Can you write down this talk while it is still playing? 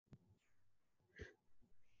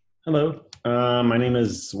Hello, my name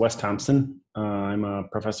is Wes Thompson. I'm a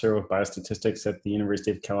professor of biostatistics at the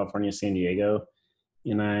University of California, San Diego,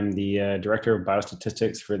 and I'm the director of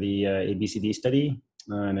biostatistics for the ABCD study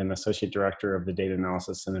and an associate director of the Data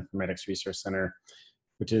Analysis and Informatics Resource Center,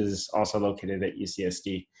 which is also located at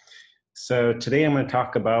UCSD. So today I'm going to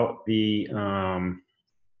talk about the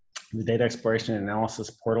Data Exploration and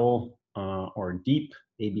Analysis Portal, or DEAP,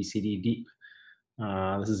 ABCD-DEAP.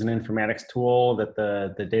 This is an informatics tool that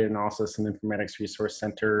the Data Analysis and Informatics Resource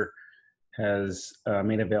Center has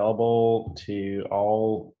made available to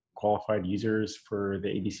all qualified users for the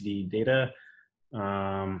ABCD data.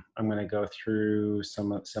 I'm going to go through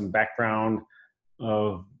some background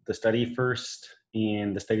of the study first,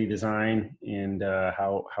 and the study design, and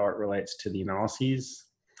how it relates to the analyses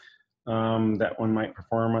that one might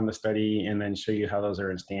perform on the study, and then show you how those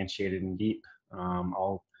are instantiated in DEAP.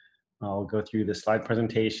 I'll go through the slide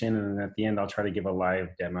presentation, and then at the end I'll try to give a live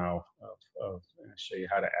demo of show you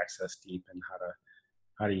how to access DEAP and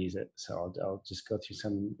how to use it. So I'll just go through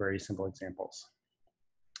some very simple examples.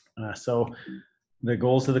 So the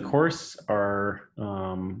goals of the course are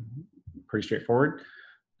pretty straightforward.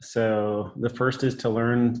 So the first is to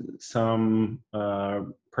learn some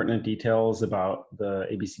pertinent details about the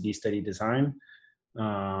ABCD study design,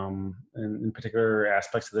 and in particular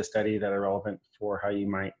aspects of the study that are relevant for how you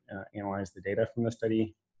might analyze the data from the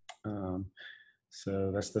study.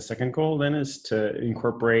 So that's the second goal. Then is to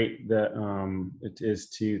incorporate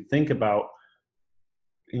to think about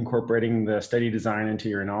incorporating the study design into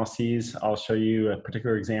your analyses. I'll show you a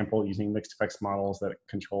particular example using mixed effects models that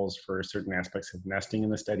controls for certain aspects of nesting in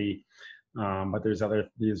the study. But there's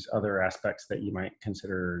other aspects that you might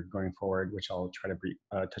consider going forward, which I'll try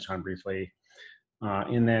to touch on briefly.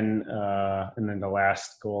 And then the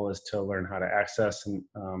last goal is to learn how to access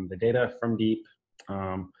the data from DEAP.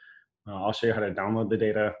 I'll show you how to download the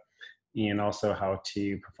data, and also how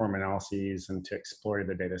to perform analyses and to explore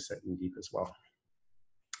the data set in DEAP as well.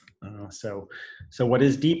 So what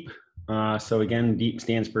is DEAP? So again, DEAP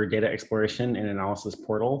stands for Data Exploration and Analysis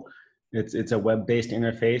Portal. It's a web-based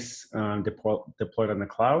interface deployed on the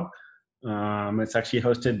cloud. It's actually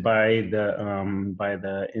hosted by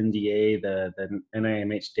the NDA, the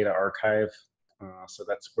NIMH Data Archive. So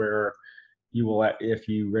that's where you will, if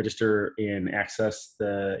you register and access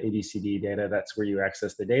the ABCD data, that's where you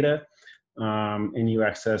access the data, and you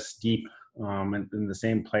access DEAP in the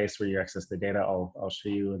same place where you access the data. I'll show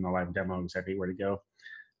you in the live demo exactly where to go.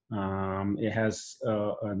 It has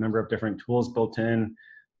a number of different tools built in.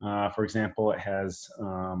 For example, it has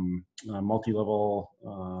multi-level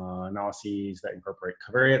analyses that incorporate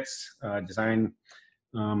covariates, design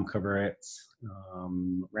covariates,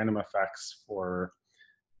 random effects for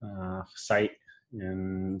site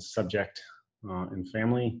and subject and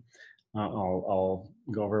family. I'll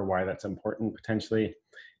go over why that's important potentially.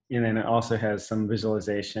 And then it also has some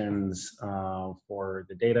visualizations for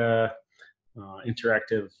the data,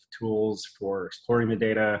 interactive tools for exploring the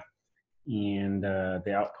data, and the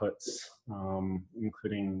outputs,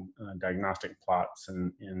 including diagnostic plots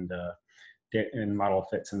and model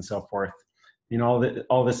fits and so forth. And all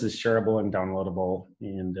this is shareable and downloadable,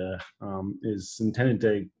 and is intended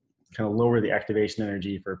to kind of lower the activation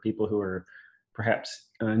energy for people who are perhaps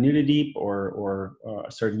new to DEAP or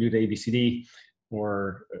sort of new to ABCD,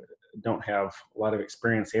 or don't have a lot of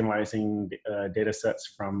experience analyzing data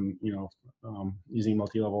sets from using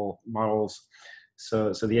multi-level models.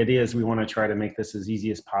 So the idea is we want to try to make this as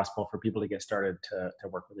easy as possible for people to get started to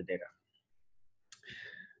work with the data.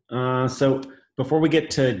 So before we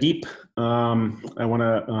get to DEAP, I want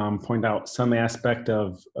to point out some aspect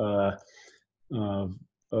of how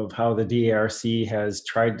the DAIRC has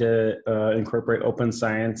tried to incorporate open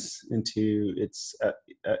science into its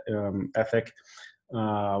ethic.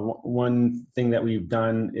 One thing that we've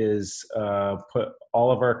done is put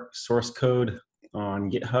all of our source code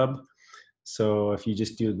on GitHub. So if you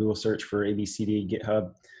just do a Google search for ABCD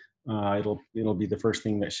GitHub, it'll be the first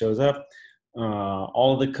thing that shows up.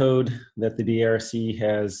 All of the code that the DAIRC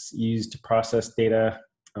has used to process data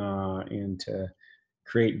and to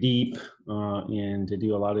create DEAP and to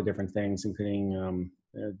do a lot of different things, including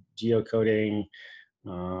geocoding,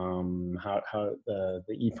 how the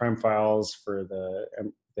E' files for the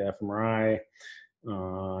fMRI,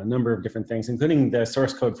 a number of different things, including the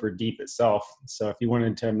source code for DEAP itself. So if you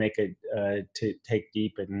wanted to make it, to take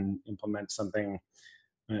DEAP and implement something,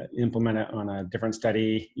 implement it on a different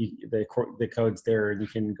study, the code's there, and you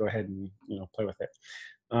can go ahead and play with it.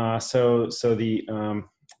 I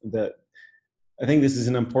think this is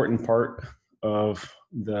an important part of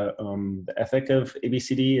the ethic of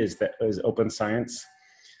ABCD is open science.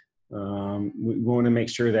 We want to make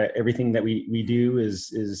sure that everything that we do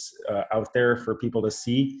is out there for people to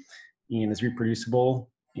see and is reproducible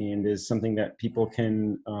and is something that people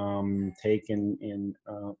can take and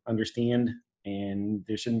understand, and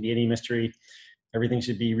there shouldn't be any mystery. Everything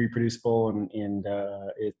should be reproducible, and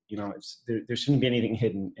there shouldn't be anything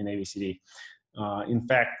hidden in ABCD. In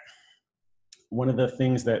fact, one of the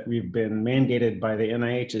things that we've been mandated by the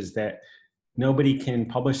NIH is that nobody can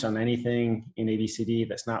publish on anything in ABCD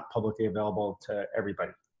that's not publicly available to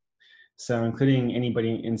everybody. So including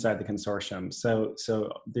anybody inside the consortium. So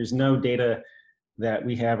there's no data that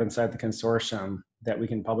we have inside the consortium that we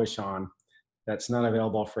can publish on that's not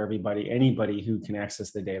available for everybody, anybody who can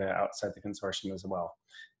access the data outside the consortium as well.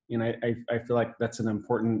 And I feel like that's an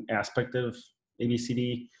important aspect of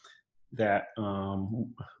ABCD that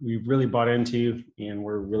we've really bought into, and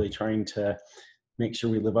we're really trying to make sure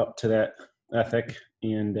we live up to that ethic.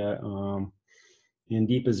 And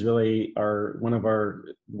DEAP is really one of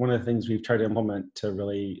the things we've tried to implement to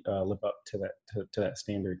really live up to that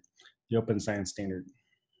standard, the open science standard.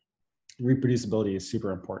 Reproducibility is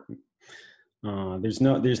super important. There's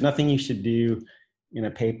nothing you should do in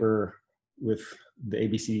a paper with the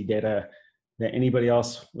ABCD data that anybody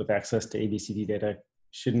else with access to ABCD data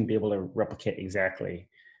shouldn't be able to replicate exactly.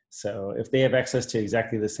 So if they have access to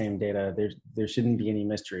exactly the same data, there shouldn't be any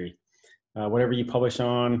mystery. Whatever you publish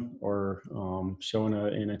on or show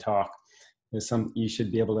in a talk, you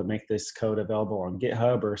should be able to make this code available on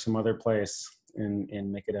GitHub or some other place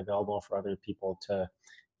and make it available for other people to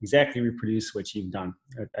exactly reproduce what you've done.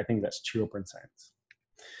 I think that's true open science.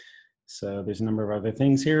 So there's a number of other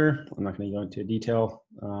things here. I'm not going to go into detail,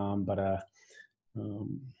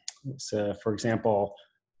 so for example,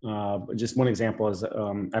 just one example is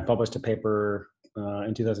I published a paper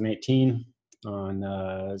in 2018 on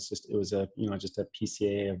it was just a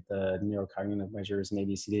PCA of the neurocognitive measures in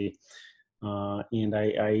ABCD, and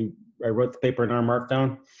I wrote the paper in R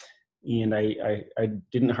Markdown, and I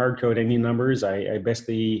didn't hard code any numbers. I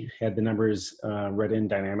basically had the numbers read in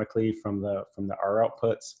dynamically from the R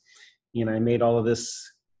outputs, and I made all of this,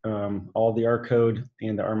 all the R code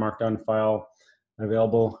and the R Markdown file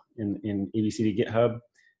available in ABCD GitHub.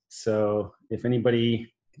 So if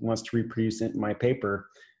anybody wants to reproduce my paper,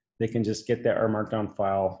 they can just get that R Markdown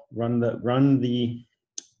file, run the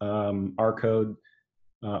R code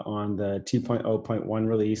on the 2.0.1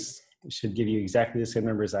 release. It should give you exactly the same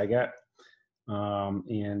numbers I got,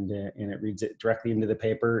 and it reads it directly into the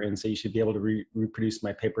paper. And so you should be able to reproduce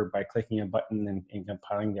my paper by clicking a button and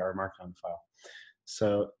compiling the R Markdown file.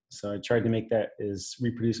 So I tried to make that as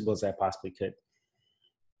reproducible as I possibly could.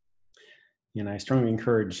 And I strongly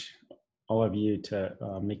encourage all of you to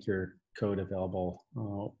make your code available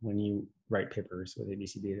when you write papers with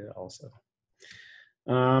ABCD data also.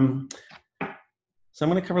 So I'm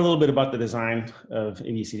going to cover a little bit about the design of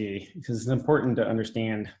ABCD because it's important to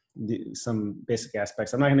understand some basic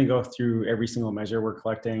aspects. I'm not going to go through every single measure we're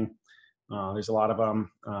collecting. There's a lot of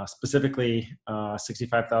them, specifically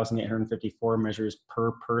 65,854 measures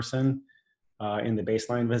per person in the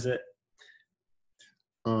baseline visit.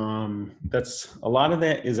 That's a lot of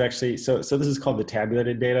that is actually, so this is called the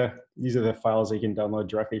tabulated data. These are the files that you can download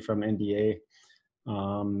directly from NDA.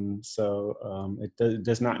 It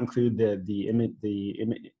does not include the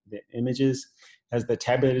images. It has the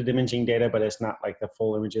tabulated imaging data, but it's not like the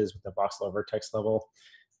full images with the voxelar vertex level.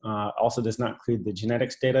 Also does not include the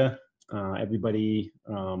genetics data.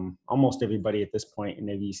 Almost everybody at this point in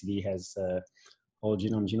ABCD has whole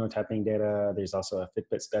genome genotyping data. There's also a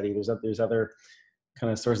Fitbit study. There's other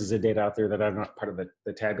kind of sources of data out there that are not part of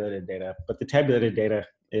the tabulated data. But the tabulated data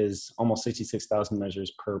is almost 66,000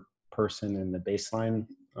 measures per person in the baseline.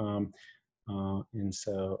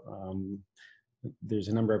 There's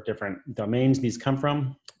a number of different domains these come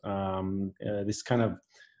from. This kind of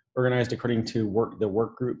organized according to the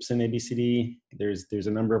work groups in ABCD. There's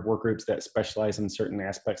a number of work groups that specialize in certain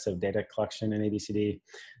aspects of data collection in ABCD.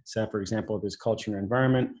 So for example, there's culture and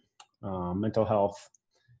environment, mental health,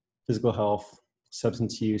 physical health,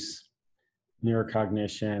 substance use,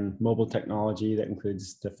 neurocognition, mobile technology, that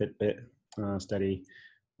includes the Fitbit study,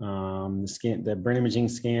 the brain imaging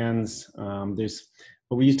scans. There's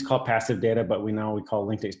what we used to call passive data, but we call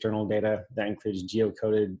linked external data. That includes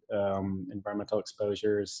geocoded environmental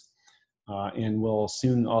exposures, and we'll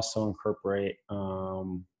soon also incorporate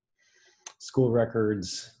school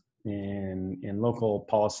records and local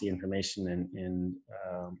policy information, and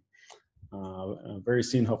very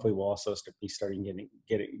soon, hopefully, we'll also be starting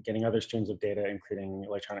getting other streams of data, including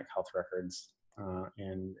electronic health records,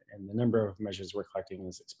 and the number of measures we're collecting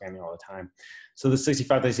is expanding all the time. So the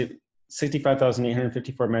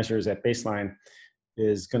 65,854 measures at baseline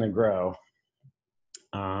going to grow.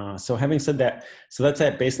 So having said that, so that's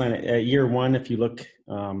at baseline. At year one, if you look,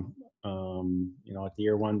 you know, at the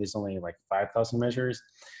year one, there's only like 5,000 measures.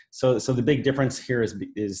 So the big difference here is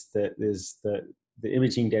the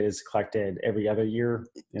imaging data is collected every other year,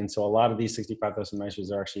 and so a lot of these 65,000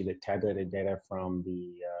 measures are actually the tabulated data from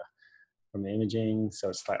the imaging. So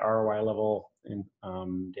it's like ROI level and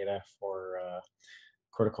data for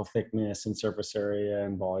cortical thickness and surface area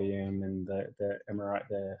and volume and the MRI,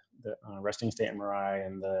 the resting state MRI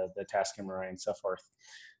and the task MRI and so forth.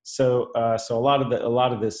 So so a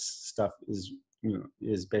lot of this stuff is, you know,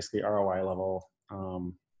 is basically ROI level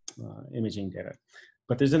imaging data.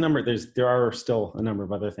 But there's a number. There are still a number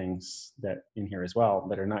of other things that in here as well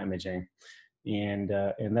that are not imaging, and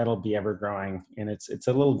that'll be ever growing. And it's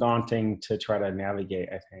a little daunting to try to navigate,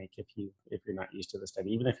 I think, if you're not used to the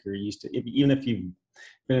study. Even if you're used to, even if you've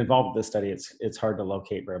been involved with the study, it's hard to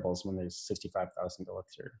locate variables when there's 65,000 to look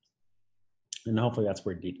through. And hopefully that's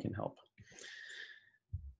where DEAP can help.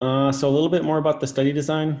 So a little bit more about the study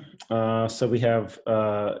design. So we have,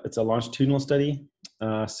 it's a longitudinal study.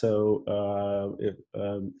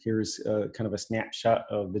 Here's kind of a snapshot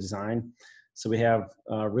of the design. So we have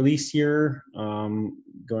release year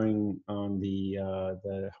going on the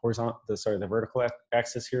horizontal, the vertical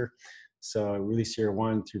axis here. So release year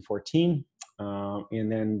 1 through 14,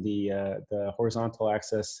 and then the horizontal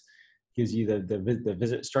axis gives you the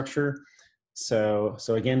visit structure. So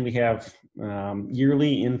again, we have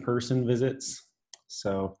yearly in-person visits.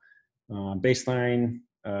 So baseline,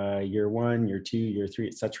 year 1, year 2, year 3,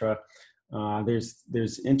 etc.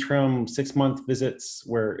 There's interim 6-month visits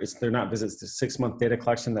where they're not visits, the 6-month data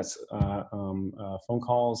collection. That's phone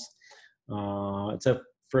calls. For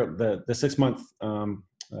the 6-month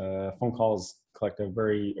phone calls collect a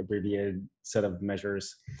very abbreviated set of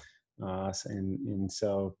measures. And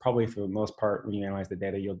so probably for the most part, when you analyze the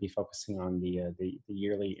data, you'll be focusing on the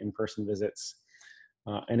yearly in-person visits.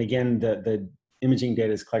 And again, the imaging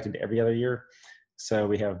data is collected every other year. So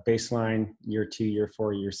we have baseline, year 2, year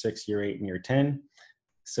 4, year 6, year 8, and year 10.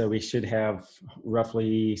 So we should have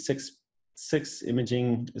roughly six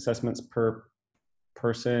imaging assessments per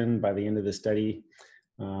person by the end of the study.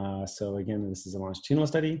 So again, this is a longitudinal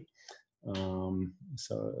study.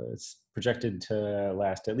 So it's projected to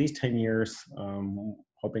last at least 10 years,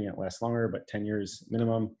 hoping it lasts longer, but 10 years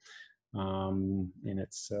minimum. And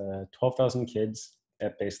it's 12,000 kids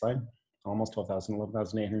at baseline, almost 12,000,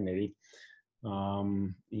 11,880.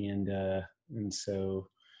 And so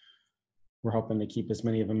we're hoping to keep as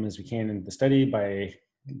many of them as we can in the study by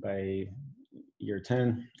year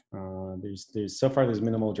 10. So far there's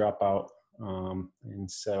minimal dropout. And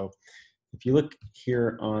so if you look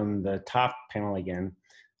here on the top panel again,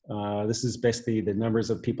 this is basically the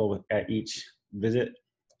numbers of people at each visit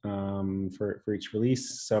for each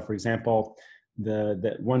release. So for example,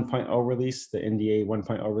 the 1.0 release, the NDA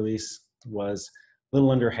 1.0 release was a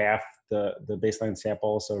little under half the baseline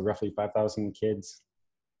sample, so roughly 5,000 kids.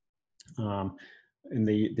 In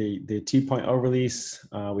the 2.0 release,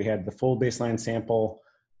 we had the full baseline sample,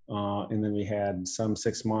 and then we had some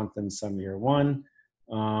 6-month and some year 1.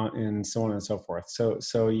 And so on and so forth. So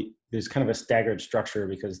there's kind of a staggered structure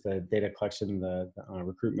because the data collection, the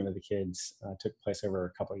recruitment of the kids took place over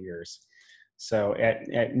a couple of years. So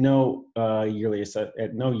at no yearly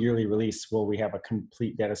release will we have a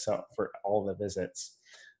complete data set for all the visits.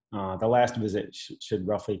 The last visit should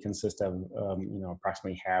roughly consist of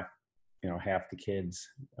approximately half the kids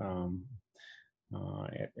at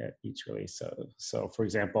each release. So for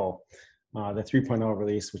example, the 3.0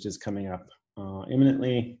 release, which is coming up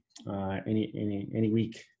imminently, any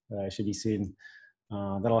week should be seen.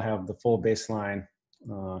 That'll have the full baseline,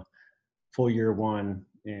 full year 1,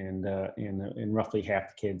 and roughly half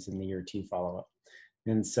the kids in the year 2 follow-up.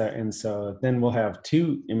 And so then we'll have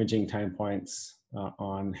 2 imaging time points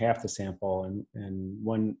on half the sample and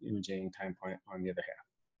 1 imaging time point on the other half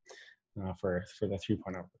for the 3.0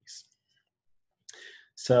 release.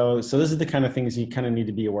 So this is the kind of things you kind of need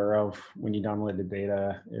to be aware of when you download the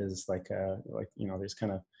data. Is there's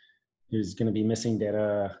going to be missing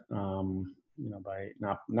data, by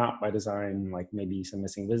not by design, like maybe some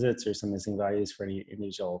missing visits or some missing values for any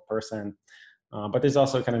individual person. But there's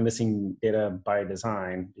also kind of missing data by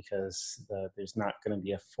design because there's not going to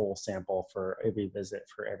be a full sample for every visit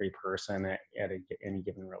for every person at any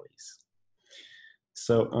given release.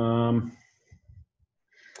 So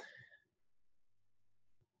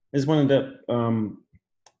I just wanted to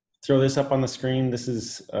throw this up on the screen. This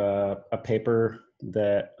is a paper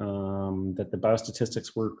that the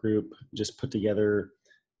biostatistics work group just put together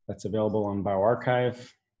that's available on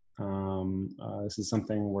bioRxiv. This is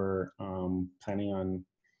something we're planning on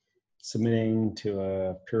submitting to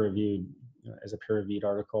a as a peer-reviewed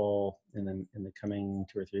article in the coming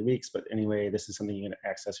 2 or 3 weeks. But anyway, this is something you can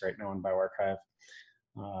access right now in bioRxiv.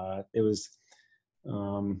 It was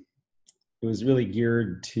really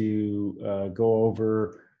geared to go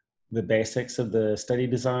over the basics of the study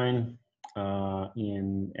design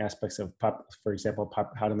in aspects of, for example,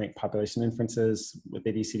 how to make population inferences with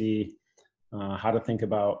ABCD, how to think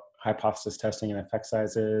about hypothesis testing and effect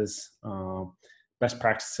sizes, best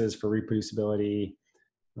practices for reproducibility,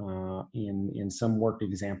 in some worked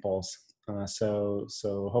examples. So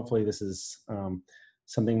hopefully this is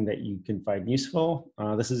something that you can find useful.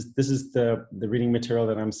 This is the reading material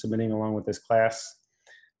that I'm submitting along with this class.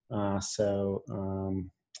 So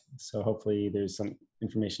hopefully there's some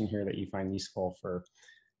information here that you find useful for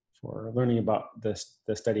learning about the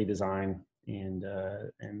study design and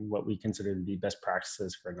what we consider to be best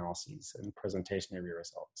practices for analyses and presentation of your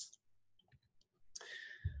results.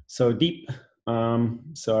 So DEAP.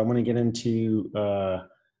 So I want to get into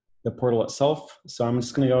the portal itself. So I'm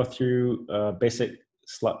just going to go through the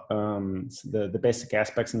basic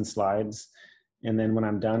aspects and slides, and then when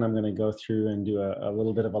I'm done, I'm going to go through and do a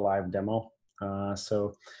little bit of a live demo.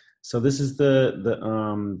 So this is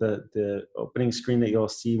the opening screen that you'll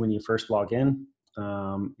see when you first log in,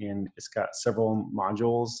 and it's got several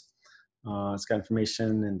modules. It's got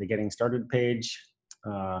information in the Getting Started page.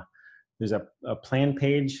 There's a plan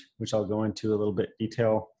page, which I'll go into a little bit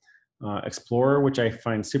detail. Explorer, which I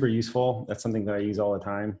find super useful. That's something that I use all the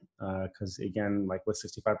time because, again, like with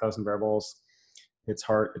 65,000 variables, it's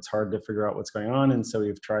hard to figure out what's going on. And so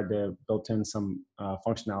we've tried to build in some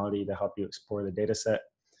functionality to help you explore the data set.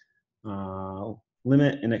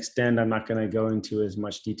 Limit and extend, I'm not going to go into as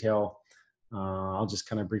much detail. I'll just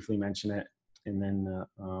kind of briefly mention it. And then,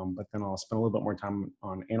 but then I'll spend a little bit more time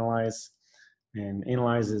on analyze. And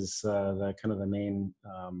analyze is the kind of the main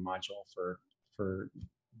module for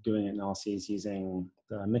doing analyses using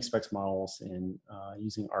the mixed specs models and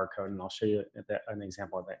using R code. And I'll show you an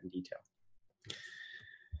example of that in detail.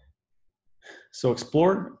 So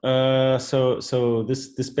explore. So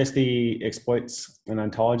this basically exploits an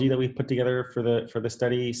ontology that we've put together for the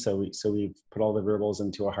study. So we've put all the variables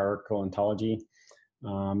into a hierarchical ontology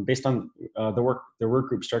based on the work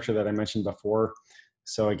group structure that I mentioned before.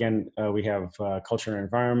 So again, we have culture and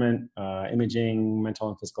environment, imaging, mental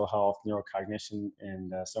and physical health, neurocognition,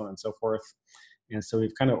 and so on and so forth. And so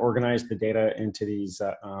we've kind of organized the data into these.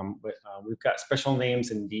 We've got special names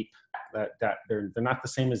in DEAP that they're not the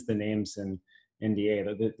same as the names in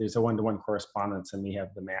NDA. There's a one-to-one correspondence, and we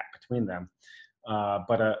have the map between them.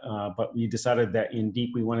 But we decided that in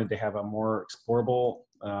DEAP we wanted to have a more explorable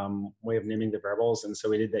way of naming the variables, and so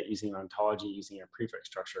we did that using an ontology, using a prefix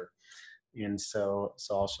structure. And so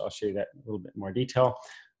I'll show you that in a little bit more detail.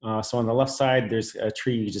 So on the left side, there's a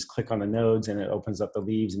tree. You just click on the nodes and it opens up the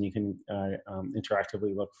leaves, and you can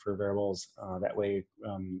interactively look for variables that way,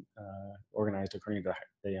 organized according to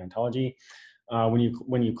the ontology.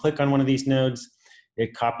 When you click on one of these nodes,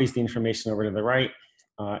 it copies the information over to the right.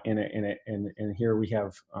 And here we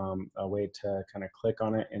have a way to kind of click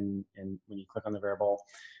on it, and when you click on the variable,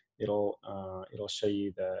 it'll show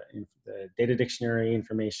you the data dictionary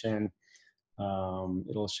information.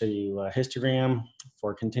 It'll show you a histogram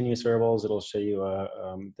for continuous variables. It'll show you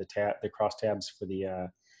the cross tabs for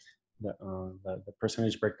the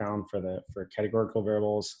percentage breakdown for categorical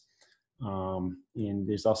variables. And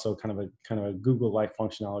there's also kind of a Google-like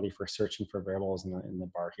functionality for searching for variables in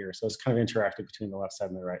the bar here. So it's kind of interactive between the left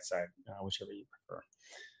side and the right side, whichever you prefer.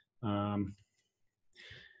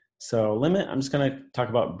 So limit, I'm just going to talk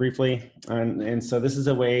about briefly. And so this is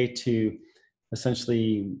a way to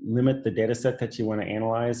essentially limit the data set that you want to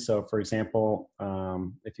analyze. So for example,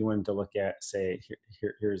 if you wanted to look at, say,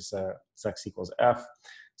 here's sex equals F.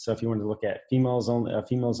 So if you wanted to look at females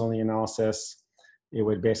only analysis, it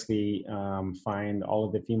would basically find all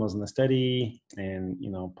of the females in the study and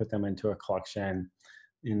put them into a collection.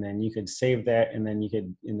 And then you could save that, and then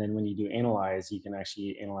when you do analyze, you can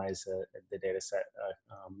actually analyze the data set,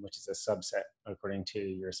 which is a subset according to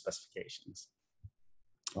your specifications.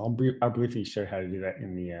 I'll briefly show how to do that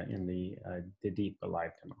in the DEAP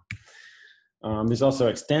live demo. There's also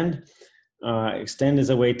extend. Extend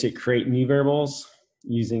is a way to create new variables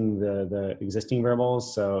using the existing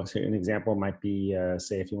variables. So an example might be,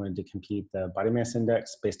 say, if you wanted to compute the body mass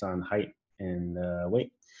index based on height and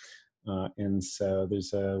weight. And so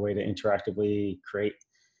there's a way to interactively create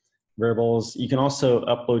variables. You can also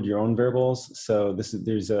upload your own variables. So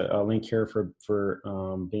there's a link here for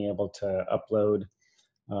being able to upload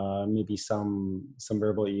maybe some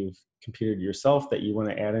variable you've computed yourself that you want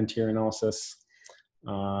to add into your analysis.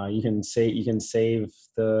 You can save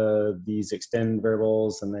these extend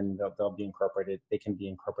variables, and then they'll be incorporated. They can be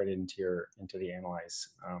incorporated into the analyze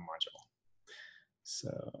module. So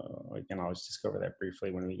again, I'll just go over that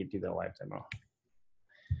briefly when we do the live demo.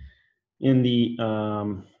 In the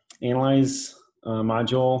analyze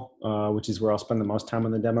module, which is where I'll spend the most time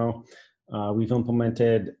on the demo, we've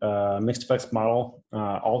implemented a mixed effects model.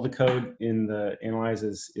 All the code in the analyze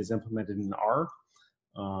is implemented in R,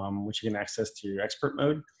 which you can access through expert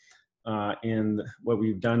mode. And what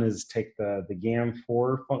we've done is take the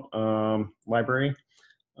GAM4 library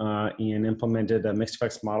and implemented a mixed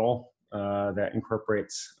effects model that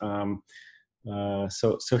incorporates.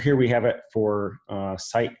 So here we have it for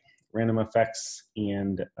site random effects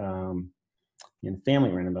and family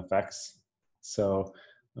random effects. So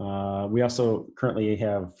we also currently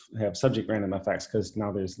have subject random effects because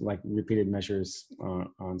now there's like repeated measures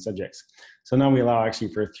on subjects. So now we allow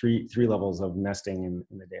actually for three levels of nesting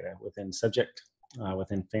in the data: within subject,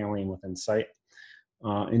 within family, and within site.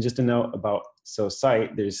 And just a note about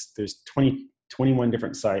site, there's 21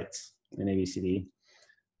 different sites in ABCD.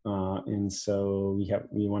 And so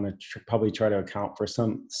we want to probably try to account for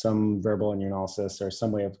some variable in your analysis or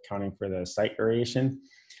some way of accounting for the site variation.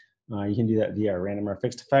 You can do that via a random or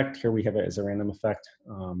fixed effect. Here we have it as a random effect.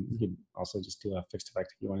 You could also just do a fixed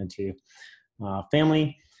effect if you wanted to.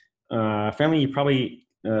 Family, you probably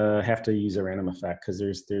have to use a random effect because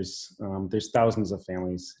there's thousands of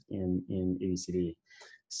families in ABCD.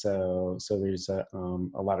 So there's a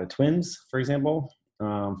lot of twins, for example.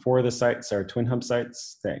 4 of the sites are twin hub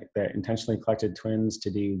sites that intentionally collected twins to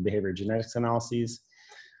do behavior genetics analyses.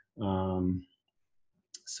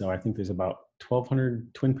 So I think there's about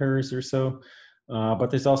 1,200 twin pairs or so. But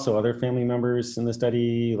there's also other family members in the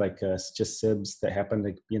study, like just SIBs that happen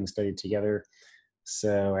to be in the study together.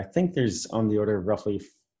 So I think there's on the order of roughly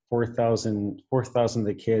 4,000 of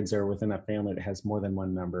the kids are within a family that has more than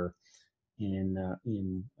one member in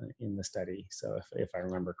the study. So if I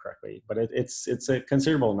remember correctly, but it's a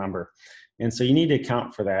considerable number, and so you need to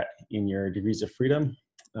account for that in your degrees of freedom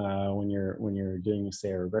when you're doing, say,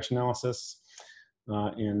 a regression analysis.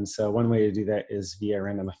 And so one way to do that is via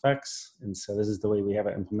random effects, and so this is the way we have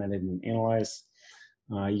it implemented in Analyze.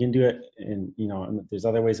 You can do it in, and there's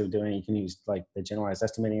other ways of doing it. You can use like the generalized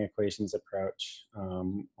estimating equations approach,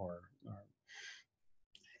 or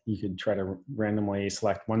you could try to randomly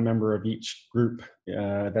select one member of each group.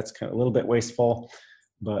 That's kind of a little bit wasteful,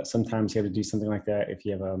 but sometimes you have to do something like that if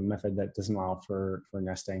you have a method that doesn't allow for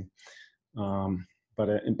nesting. But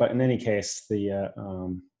in any case,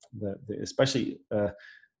 especially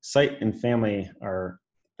site and family are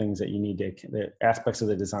things that you need the aspects of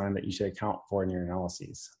the design that you should account for in your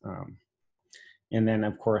analyses. And then,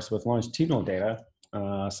 of course, with longitudinal data,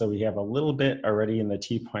 so we have a little bit already in the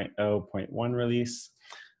 2.0.1 release.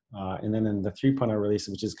 And then in the 3.0 release,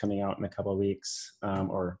 which is coming out in a couple of weeks,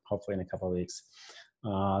 or hopefully in a couple of weeks,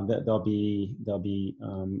 there'll be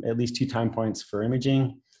at least 2 time points for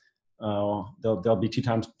imaging. There'll be 2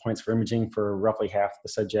 time points for imaging for roughly half the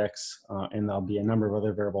subjects, and there'll be a number of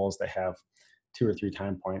other variables that have 2 or 3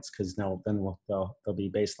 time points, because there'll be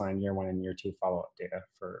baseline year 1 and year 2 follow-up data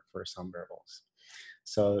for some variables.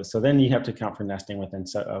 So then you have to account for nesting within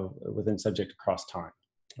subject across time,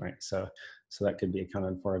 right? So that could be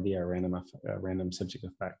accounted for via a random subject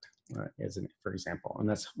effect, for example, and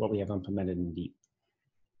that's what we have implemented in DEAP.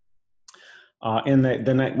 And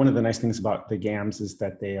one of the nice things about the GAMs is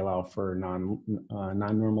that they allow for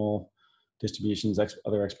non-normal distributions,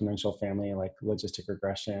 other exponential family like logistic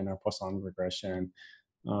regression or Poisson regression.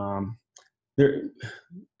 Having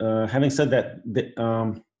said that,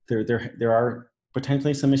 there are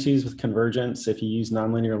potentially some issues with convergence if you use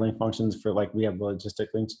nonlinear link functions for, like, we have the logistic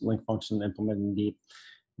link function implemented in DEAP.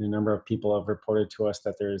 And a number of people have reported to us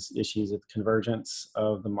that there's issues with convergence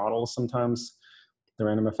of the models sometimes, the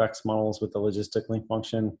random effects models with the logistic link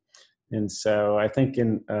function. And so I think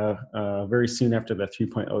in very soon after the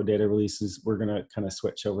 3.0 data releases, we're going to kind of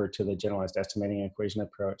switch over to the generalized estimating equation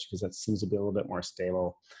approach, because that seems to be a little bit more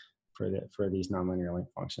stable for these nonlinear link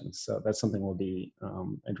functions. So that's something we'll be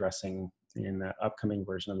addressing in the upcoming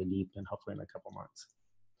version of the DEAP, and hopefully in a couple months.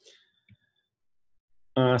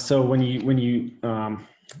 So I'm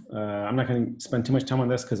not going to spend too much time on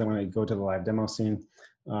this because I'm going to go to the live demo soon.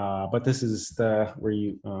 But this is where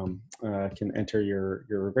you can enter your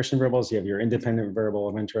regression variables. You have your independent variable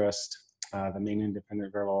of interest, the main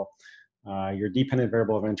independent variable, your dependent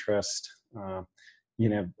variable of interest. You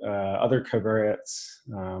can have other covariates,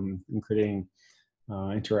 including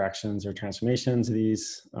interactions or transformations of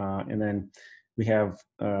these, and then we have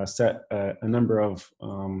set a number of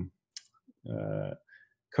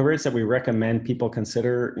covariates that we recommend people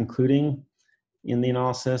consider including in the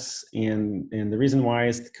analysis, and the reason why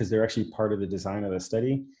is because they're actually part of the design of the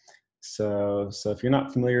study. So if you're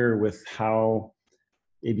not familiar with how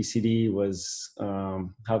ABCD was,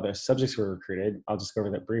 how the subjects were recruited, I'll just go over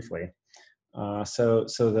that briefly. So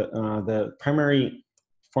the primary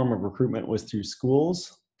form of recruitment was through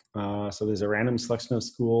schools. So there's a random selection of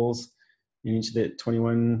schools in each of the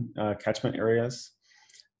 21 catchment areas.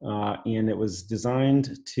 And it was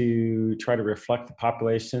designed to try to reflect the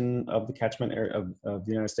population of the catchment area of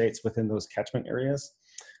the United States within those catchment areas.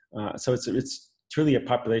 So it's truly a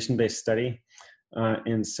population-based study.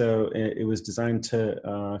 And so it was designed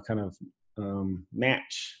to kind of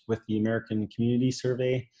match with the American Community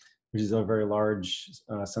Survey, which is a very large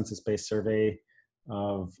census-based survey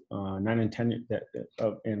of 9 and 10,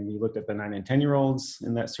 and we looked at the 9 and 10-year-olds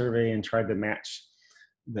in that survey and tried to match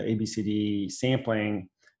the ABCD sampling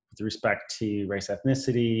with respect to race,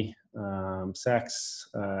 ethnicity, sex,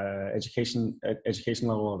 education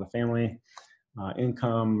level of the family,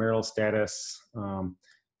 income, marital status,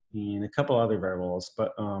 and a couple other variables,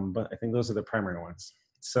 but I think those are the primary ones.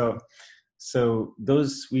 So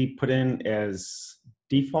those we put in as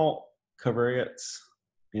default covariates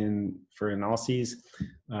for analyses.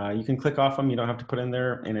 You can click off them, you don't have to put in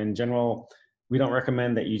there. And in general, we don't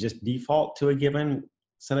recommend that you just default to a given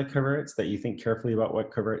set of covariates, that you think carefully about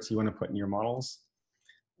what covariates you want to put in your models.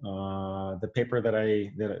 The paper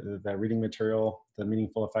the reading material, the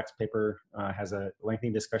meaningful effects paper, has a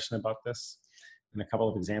lengthy discussion about this and a couple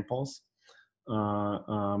of examples.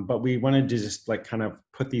 But we wanted to just like kind of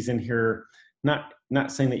put these in here, not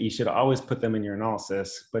saying that you should always put them in your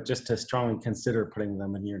analysis, but just to strongly consider putting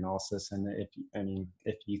them in your analysis. And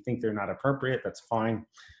if you think they're not appropriate, that's fine.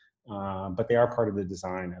 But they are part of the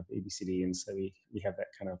design of ABCD, and so we have that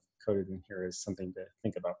kind of coded in here as something to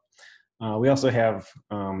think about. We also have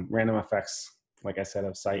random effects, like I said,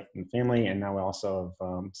 of site and family, and now we also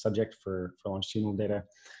have subject for longitudinal data.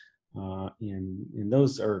 And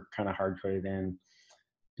those are kind of hard coded in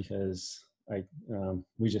because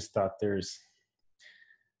we just thought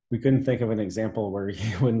we couldn't think of an example where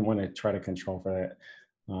you wouldn't want to try to control for that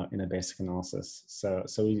in a basic analysis. So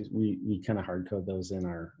we kind of hard code those in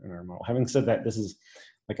our model. Having said that, this is,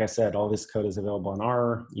 like I said, all this code is available in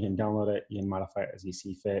R. You can download it, you can modify it as you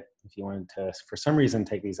see fit. If you wanted to, for some reason,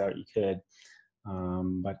 take these out, you could,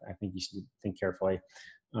 but I think you should think carefully.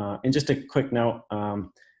 And just a quick note,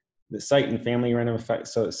 the site and family random effect.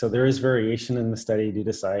 So there is variation in the study due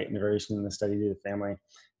to site and variation in the study due to family.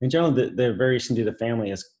 In general, the variation due to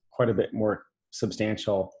family is quite a bit more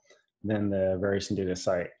substantial than the variation due to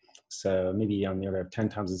site. So maybe on the order of 10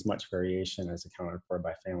 times as much variation is accounted for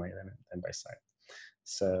by family than by site.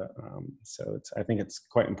 So I think it's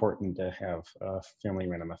quite important to have a family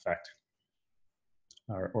random effect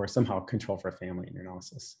or somehow control for family in your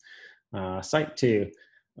analysis. Site too,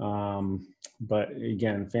 but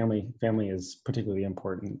again, family is particularly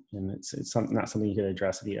important, and it's not something you could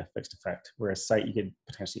address via fixed effect, whereas site you could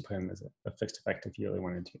potentially put in as a fixed effect if you really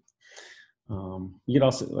wanted to. You could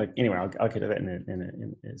also, like, anyway, I'll get to that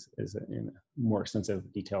in more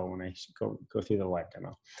extensive detail when I go through the live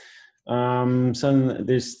demo. So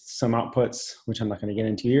there's some outputs, which I'm not going to get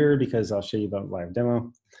into here because I'll show you the live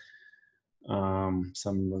demo.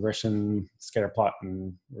 Some regression scatter plot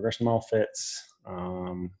and regression model fits,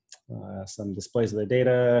 some displays of the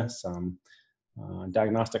data, some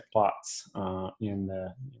diagnostic plots in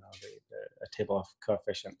a table of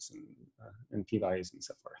coefficients and p-values and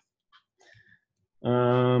so forth.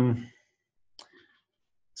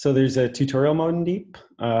 So there's a tutorial mode in DEAP,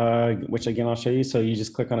 which again I'll show you. So you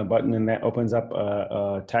just click on a button and that opens up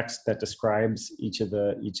a text that describes each of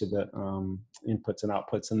the inputs and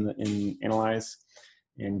outputs in Analyze,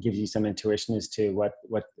 and gives you some intuition as to what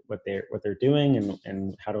they're doing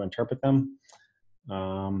and how to interpret them.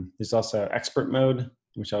 There's also expert mode,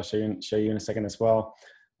 which I'll show you in a second as well.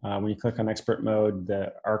 When you click on expert mode,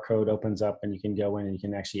 the R code opens up and you can go in and you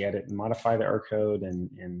can actually edit and modify the R code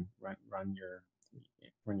and run your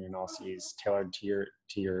analyses tailored to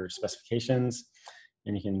your specifications.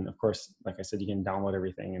 And you can, of course, like I said, you can download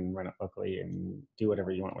everything and run it locally and do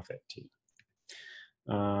whatever you want with it too.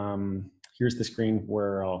 Here's the screen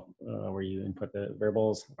where you input the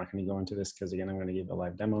variables. I'm not going to go into this because again, I'm going to give a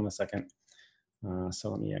live demo in a second. So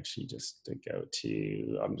let me actually just go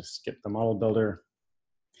to, I'll just skip the model builder.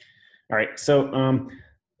 All right, so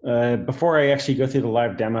before I actually go through the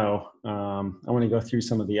live demo, I want to go through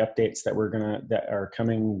some of the updates that are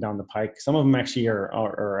coming down the pike. Some of them actually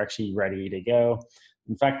are actually ready to go.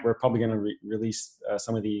 in fact, we're probably going to release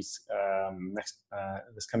some of these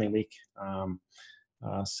this coming week.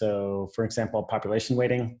 So, for example, population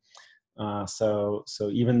weighting. So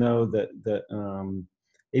even though the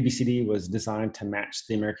ABCD was designed to match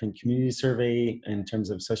the American Community Survey in terms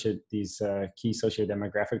of these key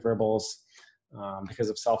socio-demographic variables, because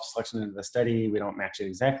of self-selection in the study, we don't match it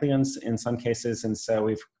exactly in some cases. And so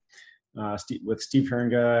we've, with Steve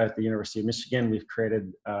Heringa at the University of Michigan, we've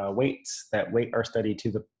created weights that weight our study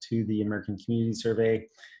to the American Community Survey.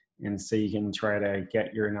 And so you can try to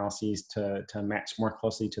get your analyses to match more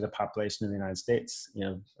closely to the population of the United States,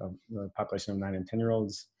 the population of 9 and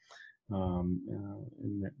 10-year-olds.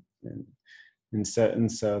 And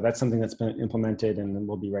so that's something that's been implemented, and then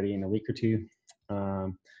we'll be ready in a week or two.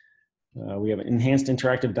 We have an enhanced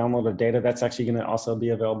interactive download of data that's actually going to also be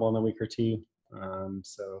available in a week or two.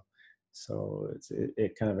 So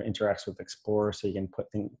it kind of interacts with Explorer, so you can put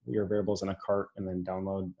your variables in a cart and then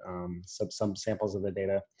download some samples of the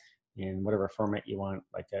data in whatever format you want,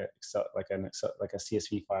 like a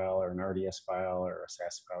CSV file or an RDS file or a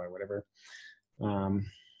SAS file or whatever.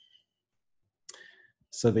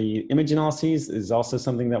 So the image analyses is also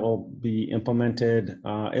something that will be implemented,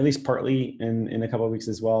 at least partly in a couple of weeks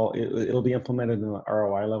as well. It'll be implemented in the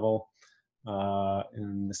ROI level.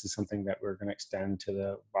 And this is something that we're going to extend to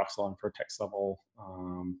the voxel and vertex level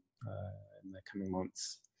in the coming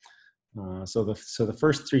months. So the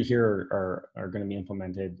first 3 here are going to be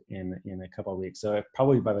implemented in a couple of weeks. So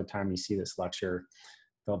probably by the time you see this lecture,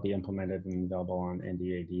 they'll be implemented and available on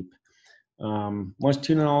NDA DEAP.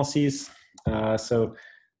 Longitudinal analyses.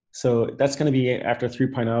 So that's going to be after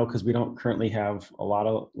 3.0 because we don't currently have a lot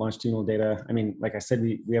of longitudinal data. I mean, like I said,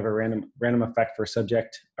 we have a random effect for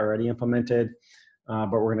subject already implemented,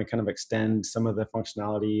 but we're going to kind of extend some of the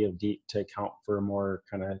functionality of DEAP to account for more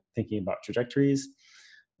kind of thinking about trajectories.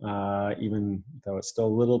 Even though it's still a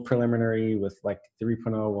little preliminary, with like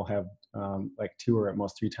 3.0, we'll have like 2 or at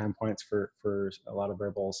most 3 time points for a lot of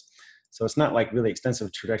variables. So it's not like really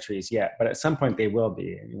extensive trajectories yet, but at some point they will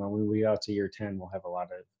be. When we go out to year 10, we'll have a lot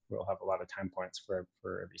of time points for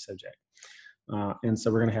every subject. And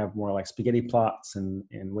so we're going to have more like spaghetti plots and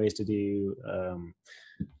ways to do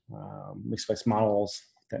mixed flex models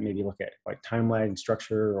that maybe look at like time lag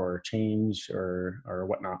structure or change or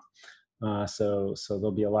whatnot. So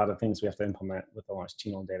there'll be a lot of things we have to implement with the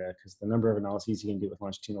longitudinal data, because the number of analyses you can do with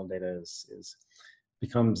longitudinal data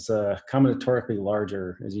becomes combinatorically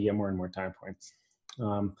larger as you get more and more time points.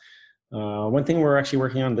 One thing we're actually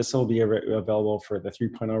working on, this will be available for the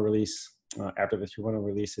 3.0 release. After the 3.0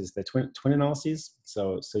 release is the twin analyses.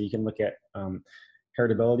 So you can look at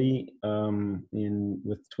heritability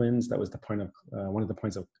with twins. That was the point of one of the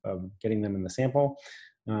points of getting them in the sample.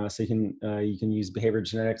 So you can use behavior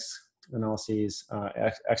genetics analyses,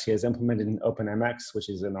 actually as implemented in OpenMX, which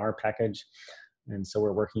is an R package. And so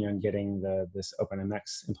we're working on getting this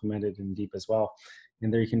OpenMX implemented in DEAP as well.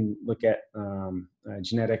 And there you can look at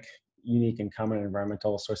genetic, unique, and common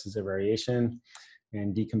environmental sources of variation,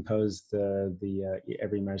 and decompose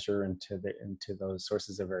every measure into those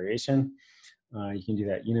sources of variation. You can do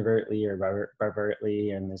that univariately or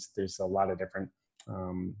bivariately, and there's a lot of different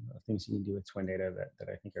things you can do with twin data that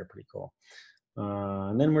I think are pretty cool.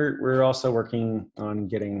 And then we're also working on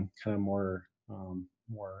getting kind of more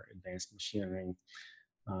advanced machine learning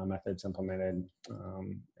methods implemented,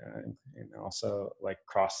 and also like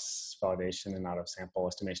cross validation and out of sample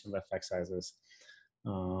estimation of effect sizes.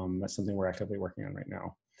 That's something we're actively working on right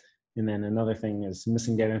now. And then another thing is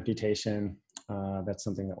missing data imputation. That's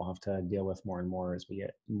something that we'll have to deal with more and more as we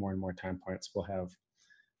get more and more time points. We'll have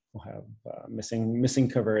missing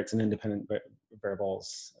covariates and independent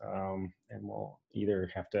variables, and we'll either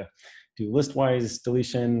have to do list-wise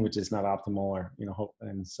deletion, which is not optimal, or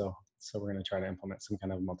and so we're going to try to implement some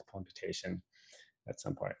kind of multiple imputation at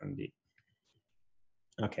some point on DEAP.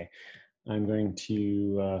 Okay, I'm going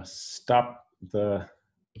to stop the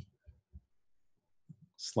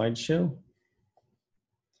slideshow.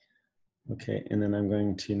 Okay, and then I'm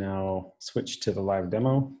going to now switch to the live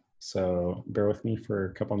demo. So bear with me for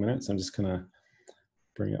a couple of minutes. I'm just gonna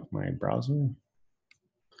bring up my browser.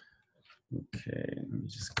 Okay, let me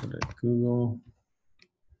just go to Google.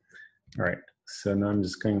 All right, so now I'm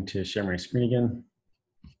just going to share my screen again.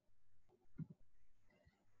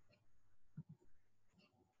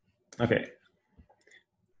 Okay,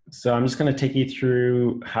 so I'm just gonna take you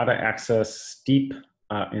through how to access DEAP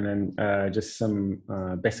and then just some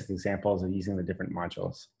basic examples of using the different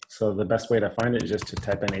modules. So the best way to find it is just to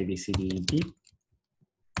type in ABCD-DEAP.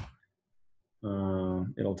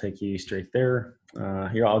 It'll take you straight there.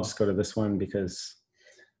 Here, I'll just go to this one because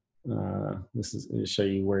This is to show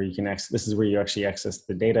you where you can access. This is where you actually access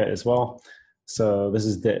the data as well. So this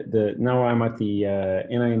is now I'm at the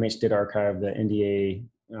NIMH Data Archive, the NDA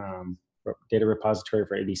data repository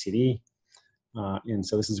for ABCD. And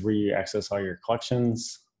so this is where you access all your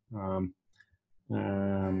collections.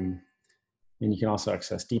 And you can also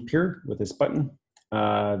access DEAP here with this button.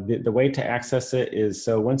 The way to access it is,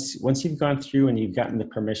 so once you've gone through and you've gotten the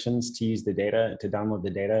permissions to use the data, to download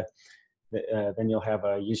the data, then you'll have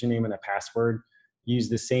a username and a password. Use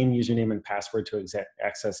the same username and password to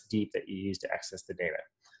access DEAP that you use to access the data.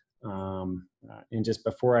 And just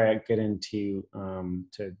before I get into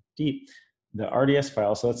to DEAP, the RDS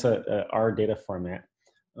file, so that's a R data format.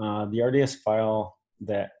 The RDS file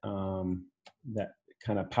that that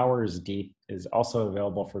kind of powers DEAP is also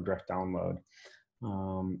available for direct download.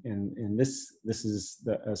 And this is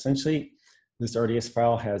essentially this RDS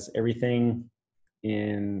file has everything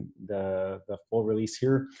in the full release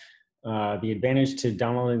here. The advantage to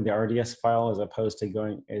downloading the RDS file as opposed to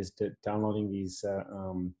downloading these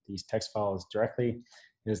text files directly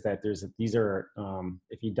is that these are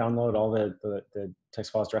if you download all the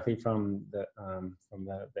text files directly from the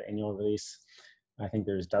annual release, I think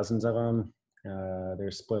there's dozens of them.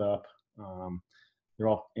 They're split up. They're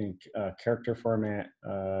all in character format.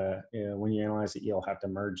 When you analyze it, you'll have to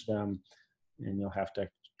merge them, and you'll have to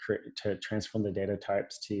transform the data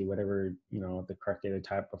types to whatever, the correct data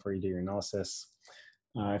type before you do your analysis.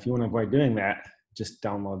 If you want to avoid doing that, just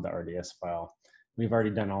download the RDS file. We've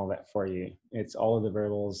already done all that for you. It's all of the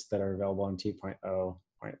variables that are available in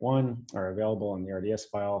 2.0.1 are available in the RDS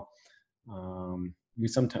file. We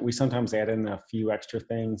sometimes add in a few extra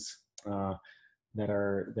things that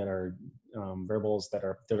are variables that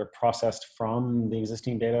are processed from the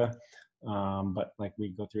existing data. But like we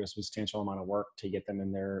go through a substantial amount of work to get them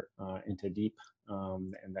in there into DEAP,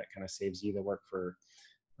 and that kind of saves you the work for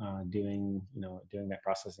doing that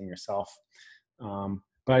processing yourself.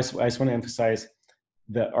 But I just want to emphasize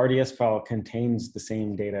the RDS file contains the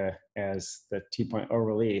same data as the 2.0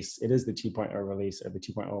 release. It is the 2.0 release or the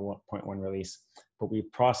 2.0.1 release, but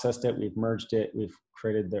we've processed it, we've merged it, we've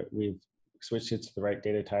switched it to the right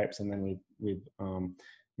data types, and then we've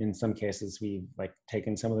in some cases, we've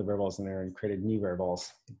taken some of the variables in there and created new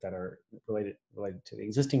variables that are related to the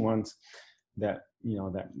existing ones that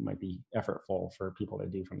that might be effortful for people to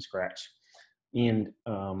do from scratch. And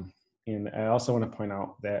I also want to point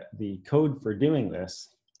out that the code for doing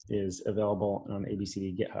this is available on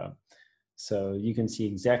ABCD GitHub. So you can see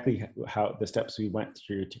exactly how the steps we went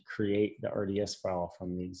through to create the RDS file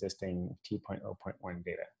from the existing 2.0.1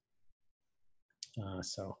 data.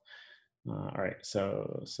 All right,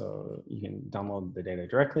 so you can download the data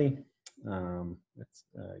directly. Again,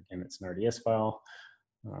 it's an RDS file.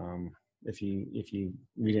 If you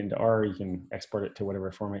read it into R, you can export it to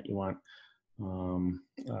whatever format you want.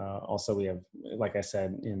 Also, we have, like I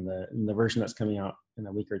said, in the version that's coming out in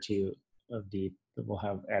a week or two of DEAP, we'll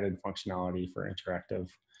have added functionality for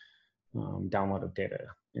interactive download of data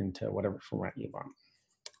into whatever format you want.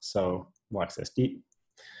 So we'll access DEAP.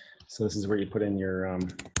 So this is where you put in your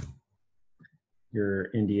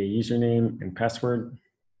NDA username and password,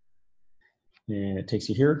 and it takes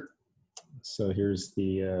you here. So here's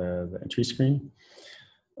the entry screen.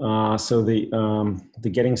 So the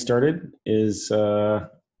getting started is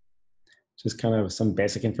just kind of some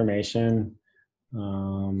basic information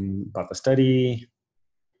about the study,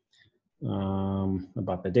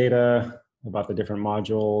 about the data, about the different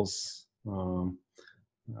modules,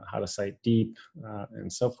 how to cite DEAP,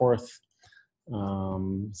 and so forth.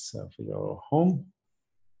 So if we go home,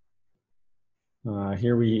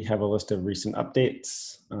 here we have a list of recent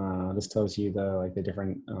updates. This tells you the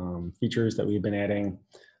different features that we've been adding.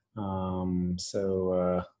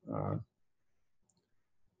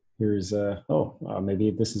 Here's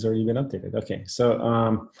maybe this has already been updated. Okay,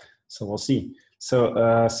 so we'll see.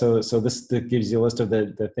 So this gives you a list of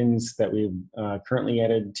the things that we've currently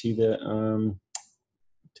added to the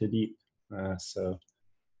to DEAP.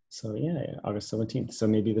 So yeah, August 17th. So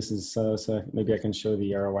maybe this is so maybe I can show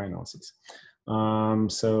the ROI analyses. And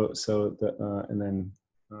then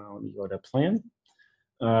let me go to plan.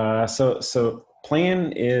 So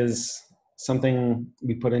plan is something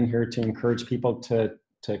we put in here to encourage people to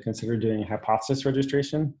consider doing hypothesis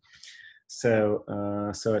registration. So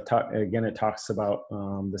it talks about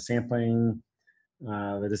the sampling,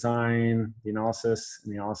 the design, the analysis,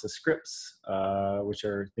 and the analysis scripts, which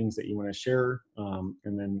are things that you want to share, and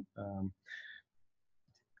then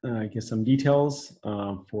give some details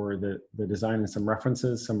for the design and some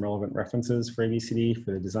references, some relevant references for ABCD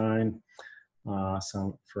for the design,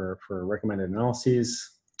 some for recommended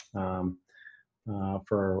analyses.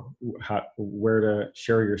 for where to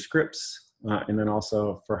share your scripts, and then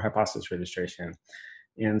also for hypothesis registration.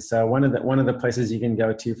 And so one of the places you can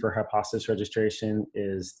go to for hypothesis registration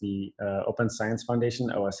is the Open Science Foundation,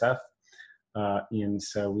 OSF. And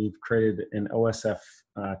so we've created an OSF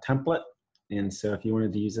template. And so if you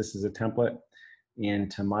wanted to use this as a template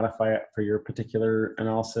and to modify it for your particular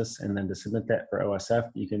analysis and then to submit that for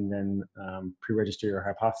OSF, you can then pre-register your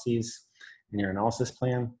hypotheses and your analysis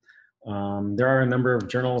plan. There are a number of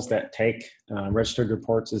journals that take registered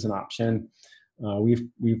reports as an option.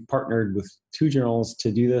 We've partnered with 2 journals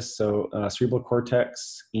to do this. So Cerebral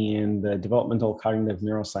Cortex and the Developmental Cognitive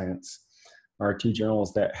Neuroscience are 2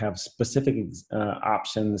 journals that have specific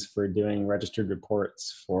options for doing registered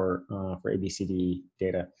reports for ABCD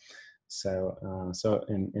data. So,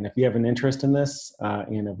 and if you have an interest in this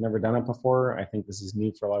and have never done it before, I think this is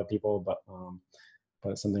new for a lot of people, but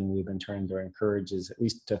it's something we've been trying to encourage is at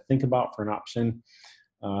least to think about for an option.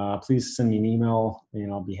 Please send me an email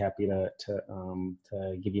and I'll be happy to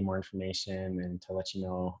give you more information and to let you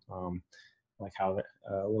know like how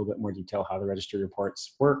a little bit more detail how the registry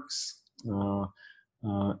reports works and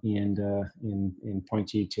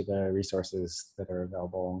point you to the resources that are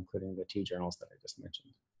available, including the 2 journals that I just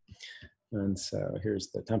mentioned. And so here's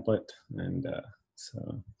the template. And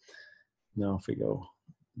so now if we go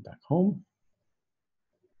back home.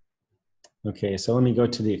 Okay, so let me go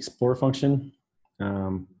to the explore function.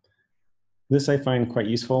 This I find quite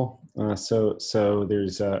useful. So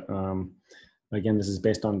there's again, this is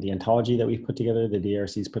based on the ontology that we've put together, the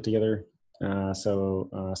DAIRC's put together.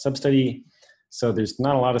 Substudy. So there's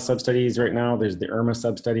not a lot of substudies right now. There's the IRMA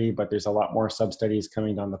substudy, but there's a lot more substudies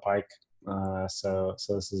coming down the pike. So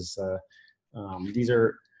this is these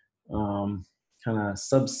are kind of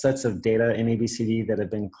subsets of data in ABCD that have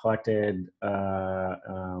been collected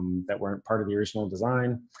that weren't part of the original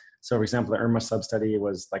design. So for example, the IRMA substudy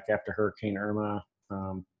was like after Hurricane Irma,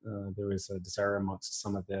 there was a desire amongst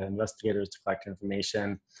some of the investigators to collect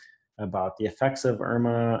information about the effects of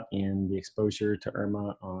Irma and the exposure to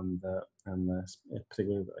Irma on the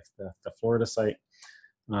particularly the Florida site.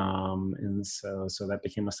 And so that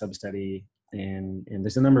became a substudy, and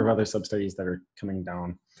there's a number of other substudies that are coming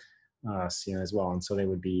down soon as well. And so they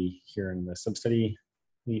would be here in the substudy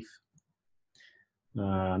leaf.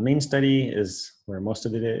 Main study is where most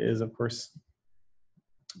of it is, of course.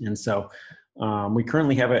 And so we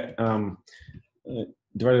currently have it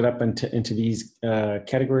divided up into these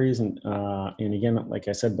categories. And again, like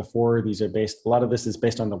I said before, these are based, a lot of this is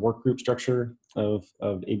based on the work group structure of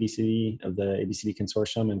ABCD, of the ABCD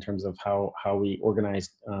consortium in terms of how we organize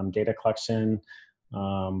data collection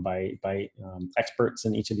by experts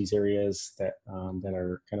in each of these areas that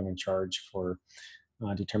are kind of in charge for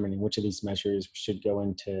determining which of these measures should go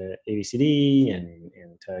into ABCD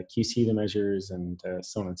and to QC the measures and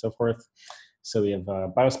so on and so forth. So we have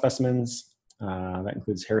biospecimens, that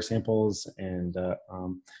includes hair samples and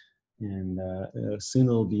soon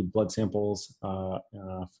it'll be blood samples,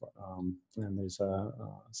 and there's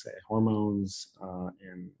say hormones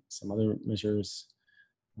and some other measures.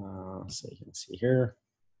 So you can see here.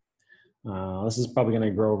 This is probably going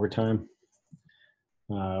to grow over time.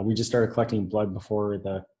 We just started collecting blood before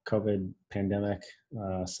the COVID pandemic,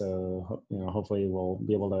 so hopefully we'll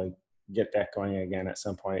be able to get that going again at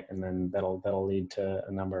some point, and then that'll lead to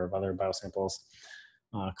a number of other biosamples.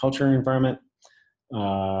 Culture and environment,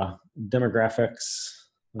 demographics,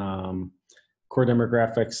 core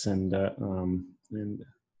demographics, and a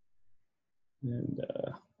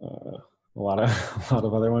lot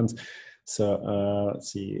of other ones. So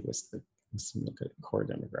let's see, let's look at core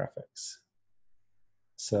demographics.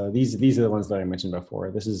 So these are the ones that I mentioned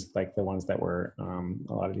before. This is like the ones that were,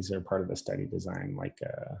 a lot of these are part of the study design, like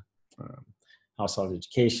household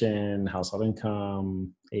education, household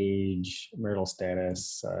income, age, marital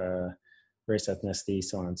status, race, ethnicity,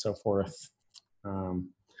 so on and so forth.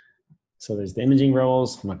 So there's the imaging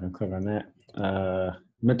roles. I'm not going to click on that.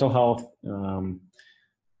 Mental health,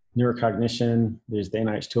 neurocognition. There's the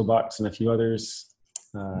NIH toolbox and a few others.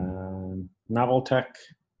 Novel tech.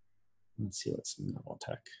 Let's see what's novel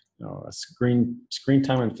tech. Oh, screen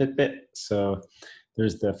time and Fitbit. So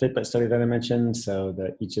there's the Fitbit study that I mentioned. So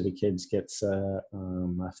that each of the kids gets a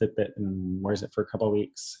Fitbit and wears it for a couple of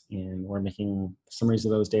weeks, and we're making summaries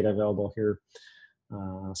of those data available here.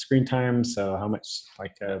 Screen time. So how much,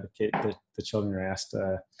 like the children are asked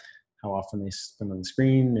how often they spend on the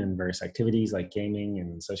screen and various activities like gaming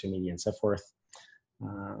and social media and so forth.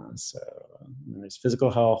 So there's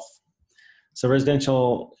physical health. So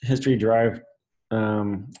residential history derived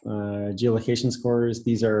geolocation scores.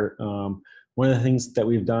 These are One of the things that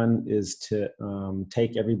we've done is to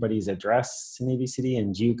take everybody's address in ABCD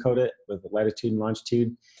and geocode it with latitude and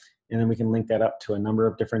longitude, and then we can link that up to a number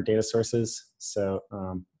of different data sources. So,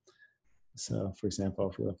 so for example,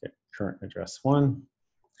 if we look at current address 1,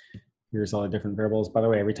 here's all the different variables. By the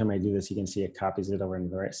way, every time I do this, you can see it copies it over into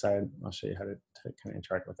the right side. I'll show you how to kind of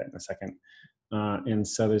interact with that in a second. And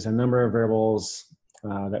so there's a number of variables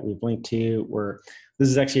that we've linked to. This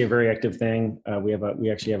is actually a very active thing. We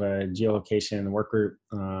actually have a geolocation work group,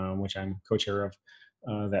 which I'm co-chair of,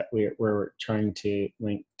 that we're trying to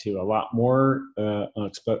link to a lot more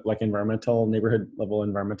like environmental, neighborhood level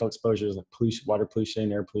environmental exposures, like pollution, water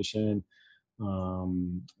pollution, air pollution,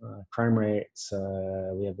 crime rates.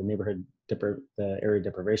 We have the area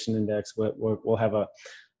deprivation index. We'll have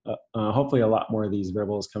hopefully a lot more of these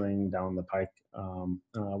variables coming down the pike.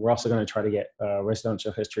 We're also going to try to get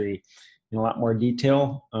residential history in a lot more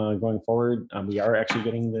detail going forward. We are actually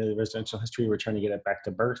getting the residential history. We're trying to get it back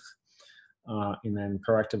to birth, and then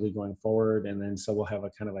proactively going forward. And then so we'll have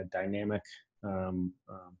a kind of a dynamic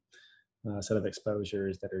set of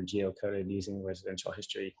exposures that are geocoded using residential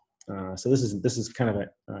history. So this is kind of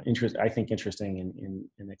I think interesting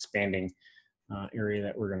in expanding area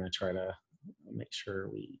that we're going to try to make sure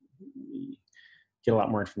we get a lot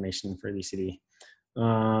more information for ABCD.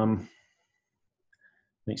 I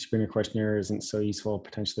think screener questionnaire isn't so useful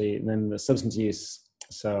potentially. And then the substance use.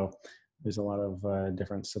 So there's a lot of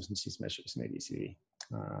different substance use measures in ABCD.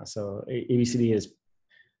 So ABCD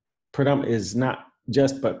is not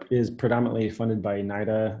just, but is predominantly funded by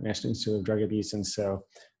NIDA, National Institute of Drug Abuse. And so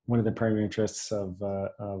one of the primary interests of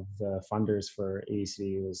the funders for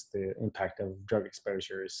ABCD was the impact of drug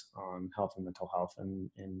exposures on health and mental health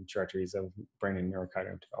and trajectories of brain and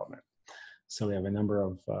neurocognitive development. So we have a number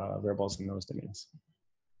of variables in those domains.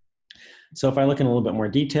 So if I look in a little bit more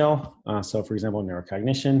detail, so for example,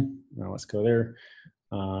 neurocognition, let's go there.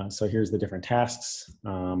 So here's the different tasks.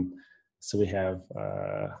 So we have,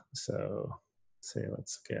 let's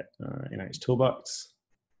get NIH Toolbox.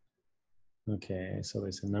 Okay, so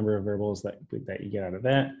there's a number of variables that you get out of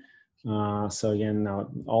that. So again, now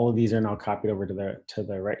all of these are now copied over to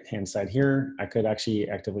the right-hand side here. I could actually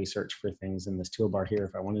actively search for things in this toolbar here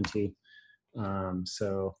if I wanted to.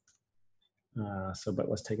 But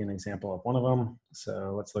let's take an example of one of them.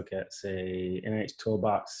 So let's look at, say, NIH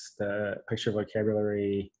Toolbox, the picture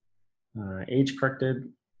vocabulary age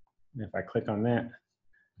corrected. If I click on that,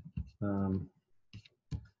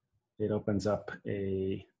 it opens up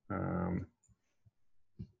a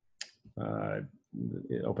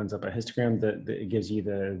histogram that it gives you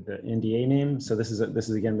the NDA name. So this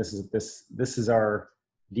is our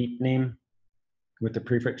DEAP name with the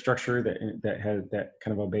prefix structure that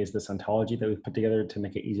kind of obeys this ontology that we've put together to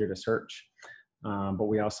make it easier to search. But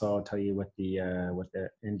we also tell you what the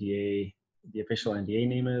NDA, the official NDA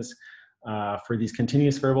name is. For these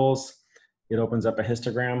continuous variables, it opens up a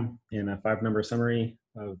histogram in a 5-number summary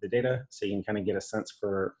of the data, so you can kind of get a sense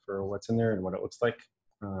for what's in there and what it looks like.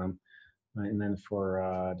 And then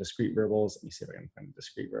for discrete variables, let me see if I can find a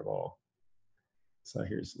discrete variable. So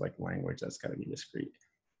here's like language, that's got to be discrete.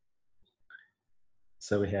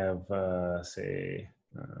 So we have,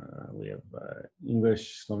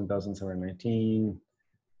 English 11,719,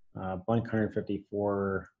 blank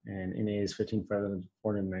 154, and NA is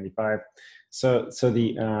 15,495. So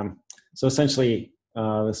essentially,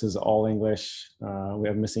 this is all English. We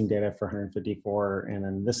have missing data for 154, and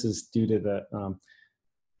then this is due to the,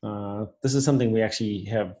 this is something we actually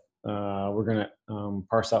have, we're gonna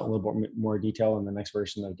parse out a little bit more detail in the next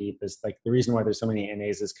version of DEAP. Is like the reason why there's so many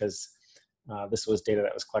NAs is because this was data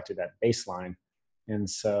that was collected at baseline. And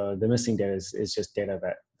so the missing data is just data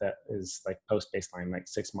that is like post-baseline, like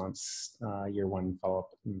 6 months, year 1 follow-up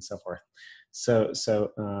and so forth. So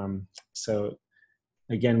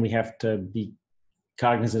again, we have to be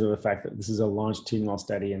cognizant of the fact that this is a longitudinal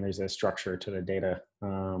study and there's a structure to the data.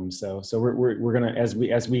 So we're gonna, as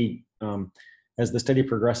the study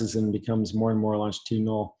progresses and becomes more and more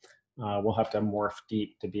longitudinal, we'll have to morph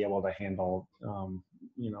DEAP to be able to handle,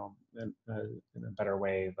 in a better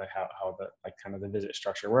way, like how the kind of the visit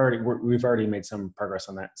structure. We've already made some progress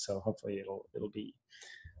on that, so hopefully it'll be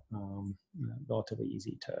relatively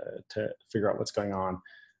easy to figure out what's going on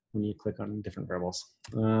when you click on different variables.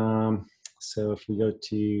 So if we go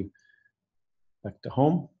back to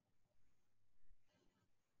home,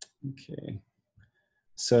 okay.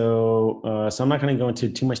 So I'm not going to go into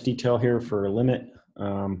too much detail here for a limit.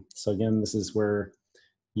 So again, this is where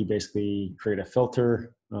you basically create a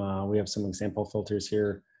filter. We have some example filters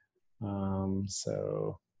here.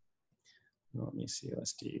 So let me see,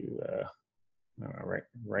 let's do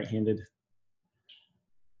right-handed.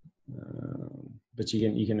 But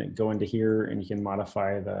you can go into here and you can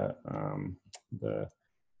modify the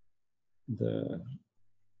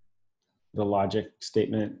logic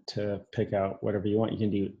statement to pick out whatever you want. You can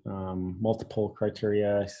do multiple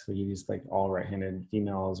criteria, so you use like all right-handed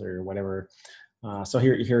females or whatever. So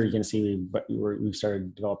here you can see we've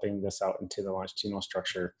started developing this out into the longitudinal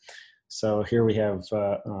structure. So here we have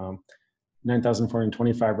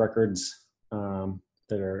 9,425 records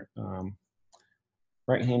that are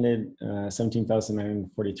right-handed,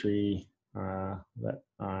 17,943 that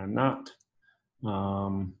are not.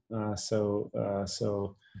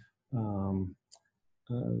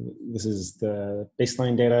 This is the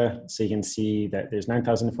baseline data. So you can see that there's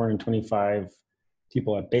 9,425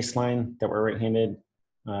 people at baseline that were right-handed.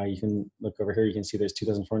 You can look over here, you can see there's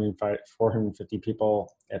 2,450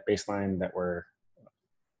 people at baseline that were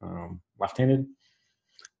left-handed.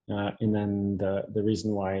 And then the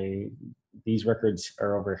reason why these records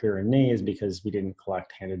are over here in May is because we didn't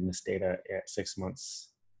collect handedness data at 6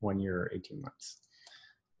 months, 1 year, 18 months.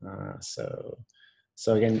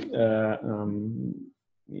 So again,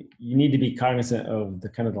 you need to be cognizant of the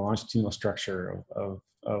kind of the longitudinal structure of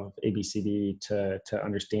ABCD to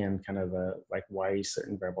understand kind of the why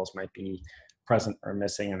certain variables might be present or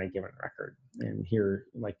missing in a given record. And here,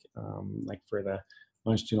 like for the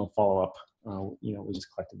longitudinal follow-up, we just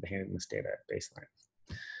collected the handedness data at baseline.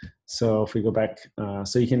 So if we go back,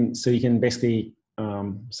 so you can basically,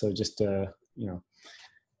 so just a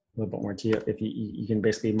little bit more to you, if you can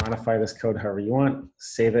basically modify this code however you want,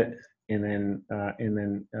 save it, and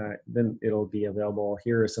then it'll be available.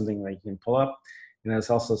 Here is something that you can pull up, and that's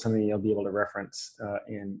also something you'll be able to reference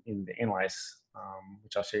in the analyze,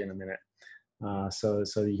 which I'll show you in a minute. So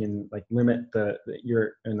you can limit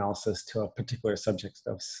your analysis to a particular subset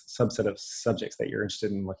of subjects that you're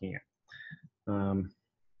interested in looking at.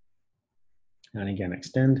 And again,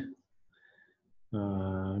 extend.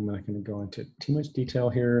 I'm not going to go into too much detail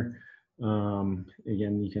here.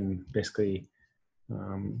 Again, you can basically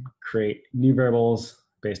create new variables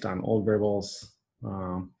based on old variables,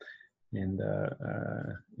 and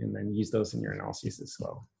then use those in your analyses as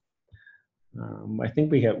well. I think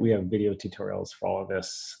we have video tutorials for all of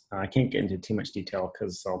this. I can't get into too much detail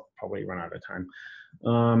because I'll probably run out of time.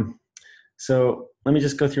 So let me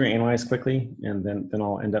just go through and analyze quickly, and then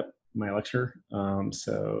I'll end up my lecture.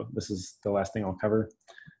 So this is the last thing I'll cover.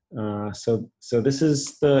 So this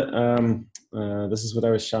is this is what I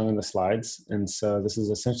was showing in the slides, and so this is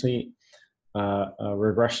essentially a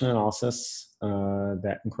regression analysis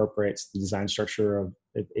that incorporates the design structure of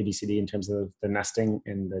ABCD in terms of the nesting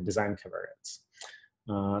and the design covariates.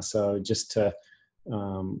 So just to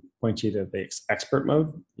point you to the expert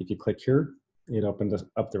mode, if you click here, it opens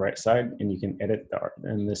up the right side, and you can edit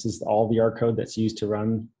and this is all the R code that's used to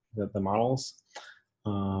run the models.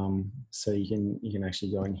 So you can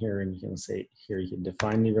actually go in here and you can say here you can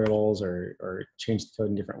define new variables or change the code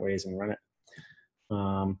in different ways and run it.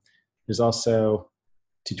 There's also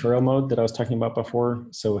tutorial mode that I was talking about before.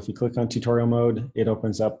 So if you click on tutorial mode, it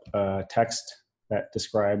opens up text that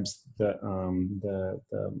describes the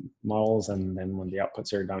models, and then when the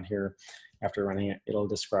outputs are down here after running it, it'll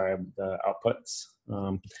describe the outputs.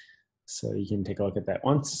 So you can take a look at that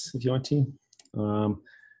once if you want to.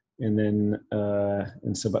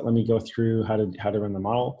 But let me go through how to run the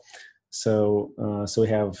model. So we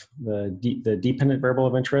have the dependent variable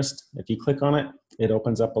of interest. If you click on it, it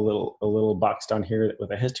opens up a little box down here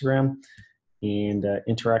with a histogram and an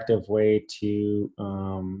interactive way to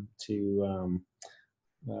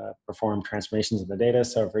perform transformations of the data.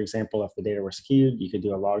 So for example, if the data were skewed, you could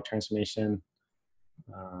do a log transformation.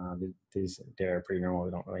 These data are pretty normal,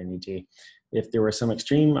 we don't really need to. If there were some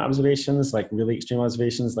extreme observations, like really extreme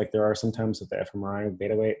observations, like there are sometimes with the fMRI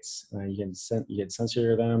beta weights, you can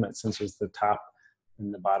censor them. It censors the top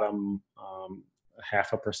and the bottom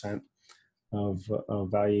 0.5% of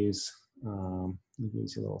values. It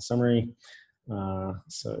gives you a little summary.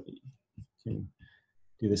 So you can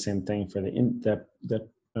do the same thing for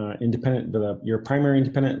your primary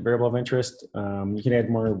independent variable of interest. You can add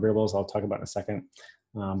more variables I'll talk about in a second,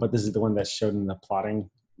 but this is the one that's showed in the plotting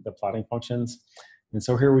functions. And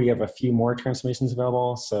so here we have a few more transformations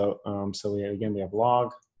available. So we have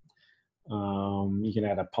log. You can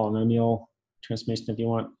add a polynomial transformation if you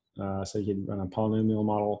want. So you can run a polynomial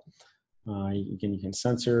model. You can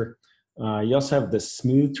censor. You also have the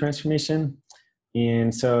smooth transformation.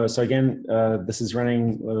 And so again, this is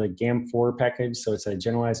running with a GAM4 package. So it's a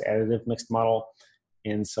generalized additive mixed model.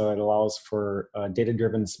 And so it allows for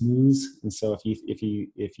data-driven smooths. And so if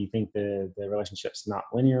you think the relationship's not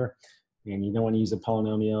linear and you don't want to use a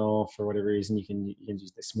polynomial for whatever reason, you can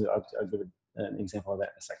use the smooth. I'll give an example of that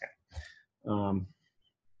in a second.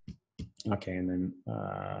 Okay, and then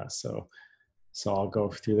so I'll go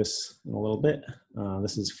through this in a little bit.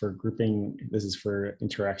 This is for grouping. This is for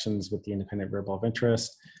interactions with the independent variable of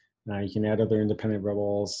interest. You can add other independent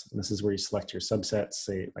variables. And this is where you select your subsets,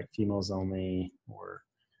 say like females only, or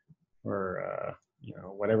you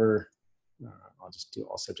know, whatever. I'll just do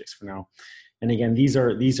all subjects for now. And again, these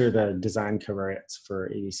are the design covariates for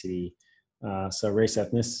ABCD. So race,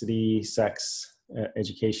 ethnicity, sex,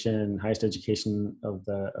 education, highest education of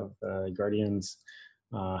the guardians,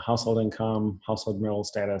 household income, household marital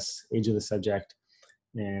status, age of the subject,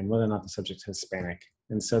 and whether or not the subject is Hispanic.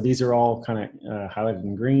 And so these are all kind of highlighted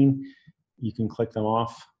in green. You can click them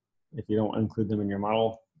off if you don't include them in your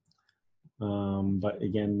model. But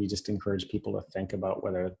again, we just encourage people to think about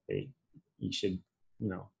whether you should, you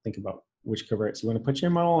know, think about which covariates you want to put in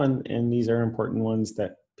your model, and these are important ones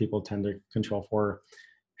that people tend to control for.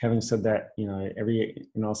 Having said that, you know, every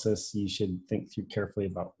analysis you should think through carefully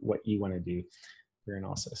about what you want to do for your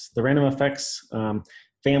analysis. The random effects,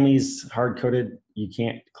 families hard-coded, you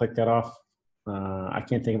can't click that off. I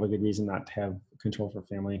can't think of a good reason not to have control for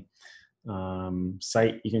family.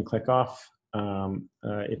 Site, you can click off.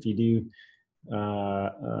 If you do,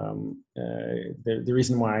 the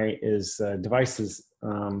reason why is device is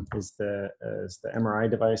the MRI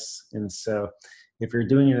device, and so if you're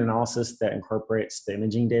doing an analysis that incorporates the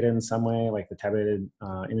imaging data in some way, like the tabulated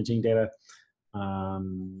imaging data,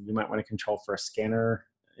 you might want to control for a scanner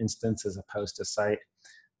instance as opposed to site.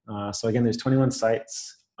 So again, there's 21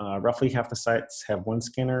 sites. Roughly half the sites have one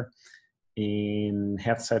scanner, and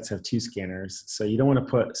half the sites have two scanners. So you don't want to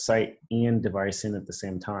put site and device in at the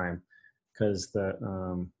same time, because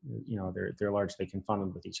you know, they're largely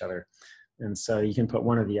confounded with each other, and so you can put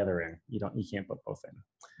one or the other in. You can't put both in.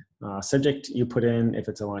 Subject you put in if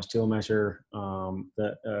it's a longitudinal measure.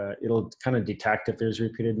 It'll kind of detect if there's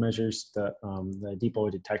repeated measures. The DEAP will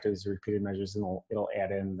detect if there's repeated measures, and it'll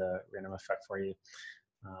add in the random effect for you.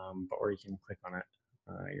 Or you can click on it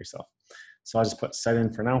yourself. So I'll just put site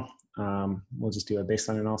in for now. We'll just do a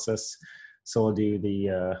baseline analysis. So we'll do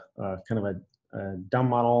the kind of a dumb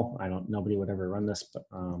model. Nobody would ever run this,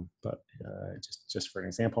 but just for an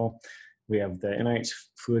example, we have the NIH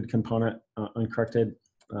fluid component uncorrected.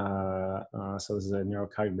 So this is a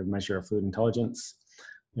neurocognitive measure of fluid intelligence,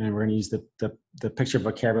 and we're going to use the picture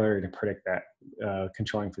vocabulary to predict that,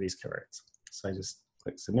 controlling for these covariates. So I just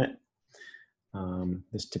click submit.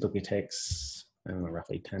 This typically takes, I don't know,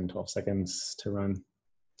 roughly 10-12 seconds to run.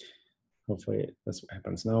 Hopefully that's what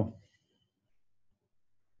happens now.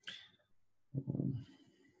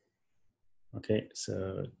 Okay,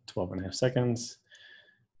 so 12.5 seconds.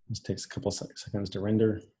 This takes a couple seconds to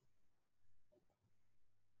render.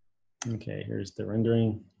 Okay, here's the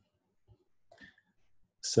rendering.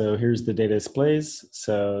 So here's the data displays.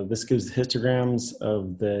 So this gives histograms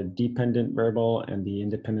of the dependent variable and the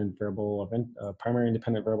independent variable of primary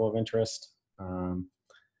independent variable of interest.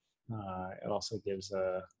 It also gives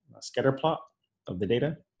a scatter plot of the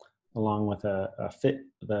data, along with a fit,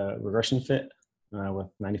 the regression fit with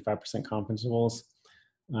 95% confidence intervals.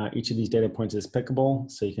 Each of these data points is pickable,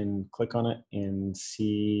 so you can click on it and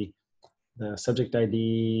see the subject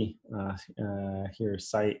ID, here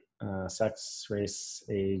site, sex, race,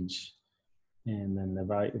 age, and then the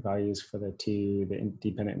values for the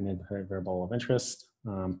dependent and independent variable of interest.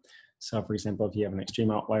 So for example, if you have an extreme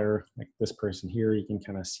outlier, like this person here, you can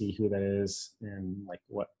kind of see who that is and like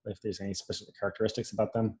if there's any specific characteristics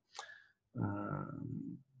about them.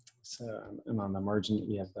 And on the margin,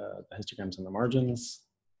 we have the histograms on the margins.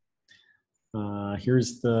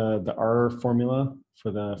 Here's the R formula for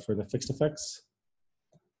the fixed effects,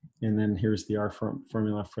 and then here's the R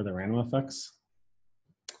formula for the random effects.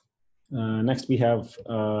 Next, we have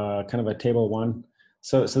kind of a table one.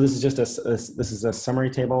 So this is just this is a summary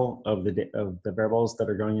table of the variables that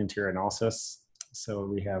are going into your analysis. So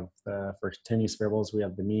we have for continuous variables, we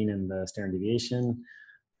have the mean and the standard deviation.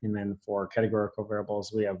 And then for categorical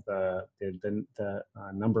variables, we have the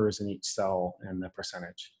numbers in each cell and the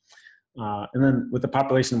percentage. And then with the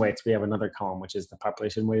population weights, we have another column, which is the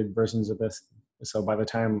population weighted versions of this. So by the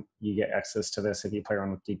time you get access to this, if you play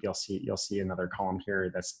around with DEAP, you'll see another column here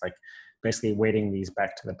that's like basically weighting these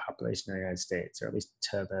back to the population of the United States, or at least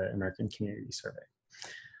to the American Community Survey.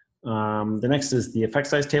 The next is the effect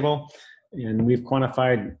size table. And we've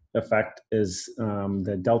quantified effect as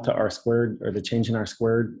the delta R squared, or the change in R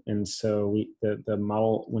squared. And so the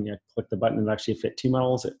model, when you click the button, it actually fit two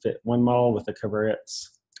models. It fit one model with the covariates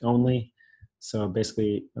only. So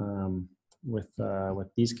basically with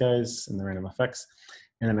these guys and the random effects.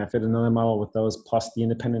 And then I fit another model with those plus the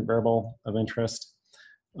independent variable of interest.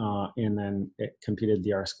 and then it computed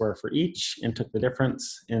the R-square for each and took the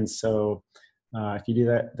difference. And so if you do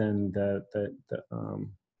that, then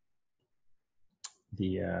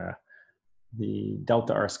the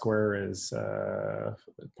delta R-square is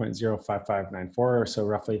 0.05594, so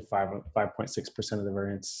roughly 5.6% of the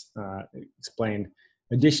variance explained.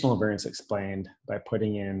 Additional variance explained by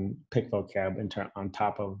putting in PIC vocab on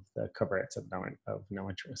top of the covariates of no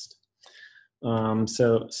interest.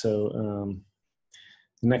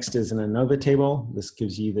 Next is an ANOVA table. This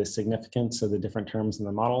gives you the significance of the different terms in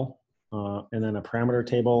the model. And then a parameter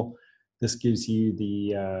table. This gives you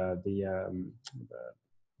the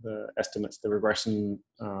estimates, the regression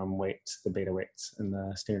weights, the beta weights, and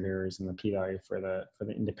the standard errors and the p-value for the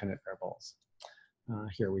independent variables.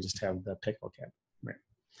 Here we just have the PIC vocab, right,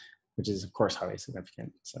 which is of course highly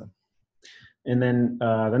significant. So. And then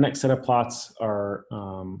the next set of plots are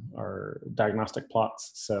diagnostic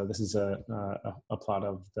plots. So this is a plot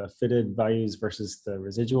of the fitted values versus the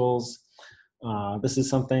residuals. This is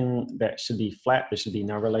something that should be flat. There should be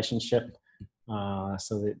no relationship.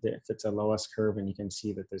 So that if it's a low S curve, and you can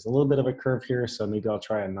see that there's a little bit of a curve here. So maybe I'll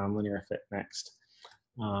try a nonlinear fit next.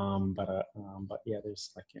 But yeah,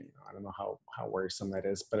 there's like, I don't know how worrisome that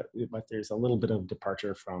is, but there's a little bit of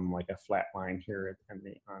departure from like a flat line here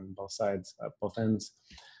on both sides, both ends.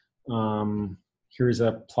 Here's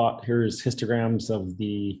a plot. Here's histograms of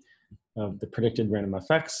the predicted random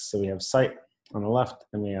effects. So we have site on the left,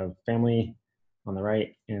 and we have family on the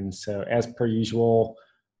right. And so, as per usual,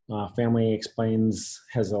 family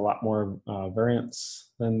has a lot more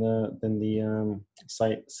variance than the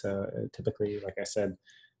site. So typically, like I said,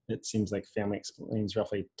 it seems like family explains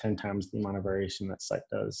roughly 10 times the amount of variation that site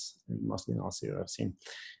does in most of the analyses that I've seen.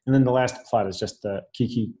 And then the last plot is just the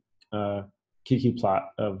QQ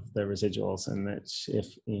plot of the residuals, and that's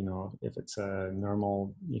if it's a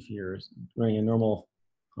normal, if you're running a normal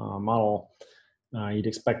model. You'd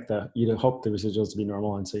hope the residuals to be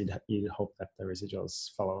normal, and so you'd hope that the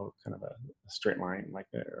residuals follow kind of a straight line, like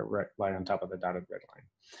a line on top of the dotted red line.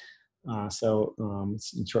 It's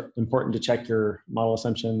important to check your model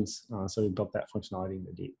assumptions. So we built that functionality in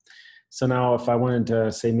the DEAP. So now, if I wanted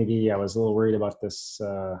to say maybe I was a little worried about this,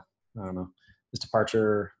 I don't know, this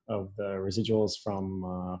departure of the residuals from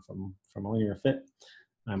a linear fit,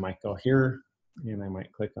 I might go here, and I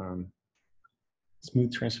might click on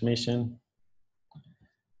smooth transformation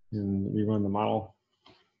and rerun the model.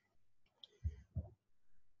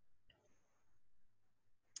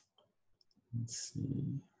 Let's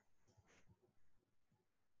see.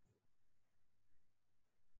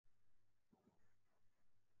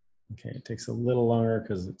 Okay, it takes a little longer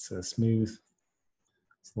because it's smooth.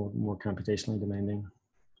 It's a little more computationally demanding.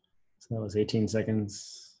 So that was 18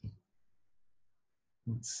 seconds.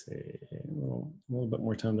 Let's see, a little bit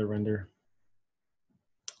more time to render.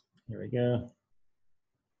 Here we go.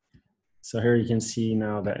 So here you can see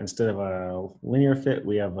now that instead of a linear fit,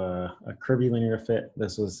 we have a curvy linear fit.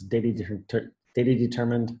 This was data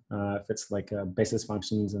determined. If it's like basis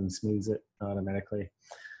functions and smooths it automatically.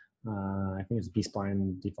 I think it's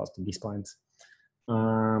B-spline, defaults to B-splines.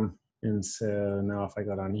 And so now if I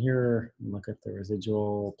go down here and look at the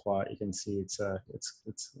residual plot, you can see it's a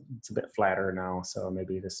bit flatter now. So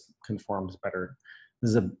maybe this conforms better.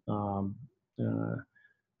 This is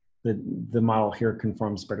the model here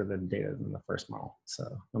conforms better than data than the first model.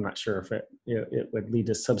 So I'm not sure if it would lead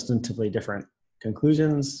to substantively different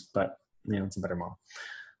conclusions, but it's a better model.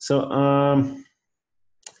 So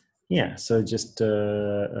yeah, so just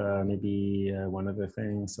maybe one other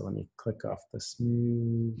thing. So let me click off the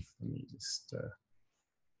smooth. Let me just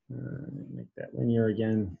make that linear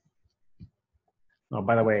again. Oh,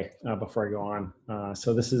 by the way, before I go on,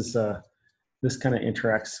 so this is this kind of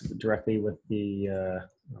interacts directly with the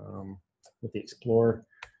Explorer.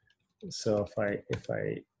 So if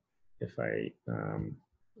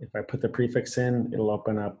I put the prefix in,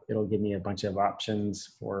 it'll give me a bunch of options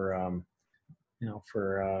for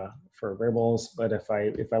for variables. But if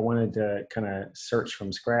I wanted to kind of search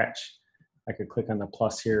from scratch, I could click on the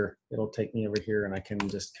plus here. It'll take me over here, and I can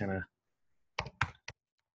just kind of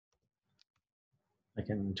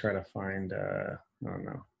try to find I don't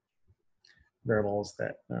know, variables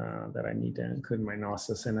that I need to include in my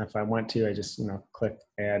analysis. And if I want to, I just click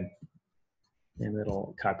add, and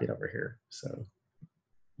it'll copy it over here. So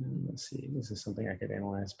let's see, this is something I could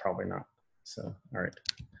analyze. Probably not. So all right,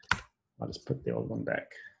 I'll just put the old one back.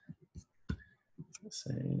 Let's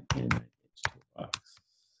say NIHT box.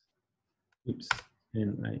 Oops,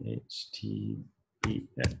 NIHTBX.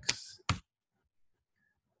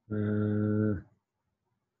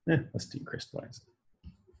 Let's do crystallized.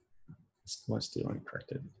 Let's do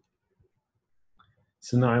uncorrected.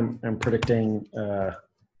 So now I'm predicting,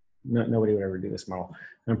 nobody would ever do this model.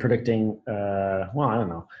 I'm predicting, well, I don't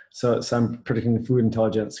know. So I'm predicting food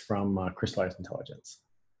intelligence from crystallized intelligence.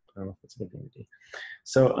 I don't know if that's a good thing to do.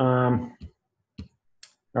 So,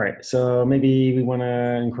 all right, so maybe we want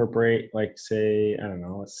to incorporate, like, say, I don't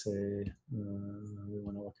know, let's say we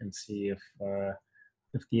want to look and see if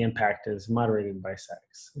the impact is moderated by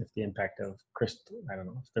sex, if the impact of, I don't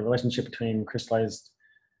know, if the relationship between crystallized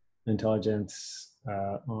intelligence,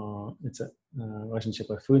 it's a relationship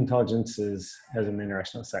with food intelligence has an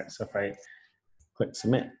interaction with sex. So if I click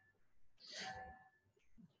submit,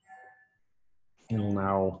 it'll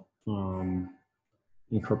now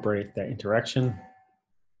incorporate that interaction,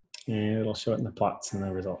 and it'll show it in the plots and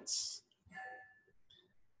the results.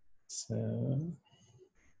 So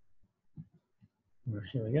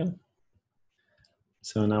here we go.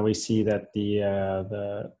 So now we see that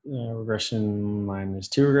the regression line, there's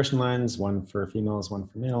 2 regression lines, one for females, one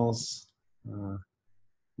for males,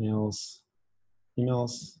 males,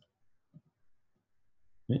 females.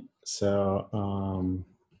 Okay. So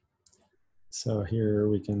so here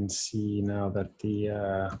we can see now that the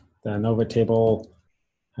ANOVA table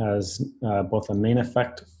has both a main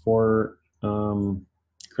effect for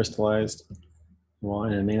crystallized, well,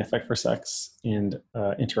 and a main effect for sex, and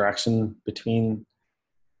interaction between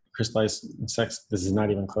crystallized and sex. This is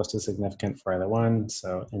not even close to significant for either one.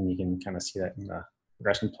 So, and you can kind of see that in the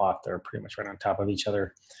regression plot. They're pretty much right on top of each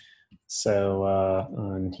other. So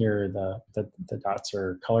on here, the dots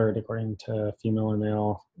are colored according to female and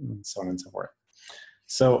male, and so on and so forth.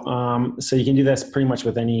 So so you can do this pretty much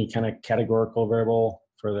with any kind of categorical variable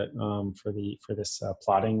for this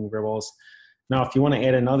plotting variables. Now, if you want to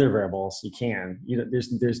add in other variables, you can.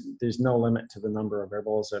 There's no limit to the number of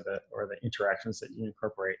variables or the interactions that you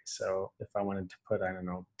incorporate. So if I wanted to put, I don't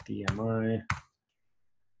know, BMI,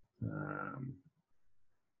 I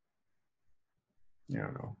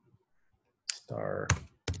don't know, star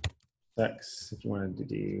sex. If you wanted to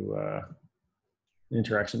do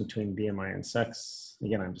interaction between BMI and sex,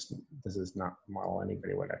 again, this is not a model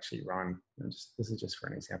anybody would actually run. This is just for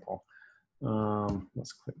an example.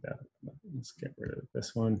 Let's click that. Let's get rid of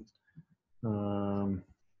this one.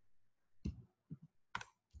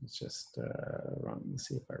 Let's just let's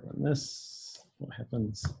see if I run this, what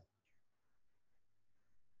happens.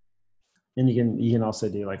 And you can also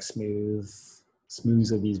do like smooths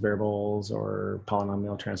of these variables, or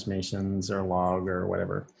polynomial transformations, or log, or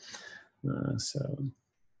whatever. So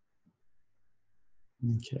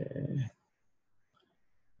okay.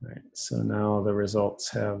 All right, so now the results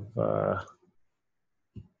have the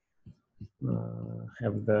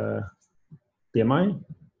BMI,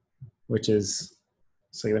 which is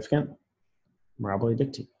significant, mirably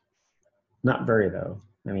dictate. Not very though.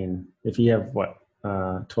 I mean, if you have what,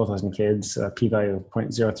 12,000 kids, p-value of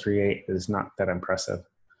 0.038 is not that impressive.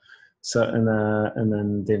 So and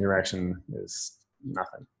then the interaction is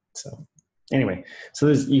nothing. So anyway, so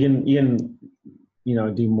you can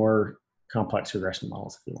do more complex regression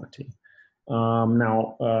models if you want to.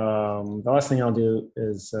 Now, the last thing I'll do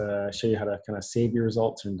is show you how to kind of save your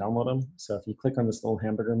results and download them. So if you click on this little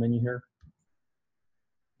hamburger menu here,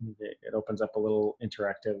 it opens up a little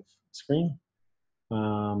interactive screen.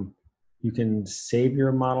 You can save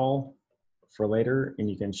your model for later, and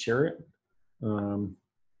you can share it.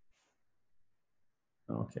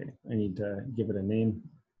 Okay, I need to give it a name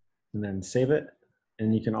and then save it.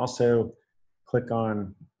 And you can also click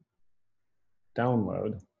on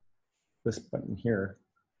download, this button here,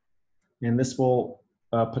 and this will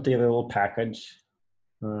put together a little package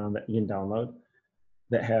that you can download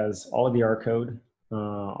that has all of the R code,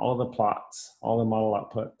 all of the plots, all the model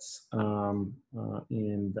outputs,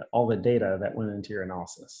 and all the data that went into your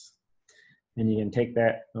analysis. And you can take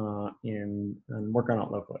that and work on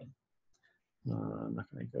it locally. I'm not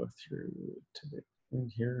going to go through to the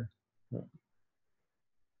end here. Oh.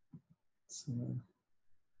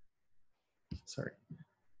 Sorry.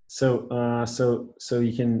 So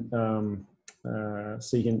you can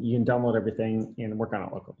you can download everything and work on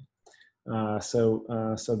it locally. So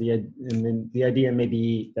the idea may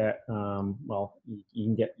be that well, you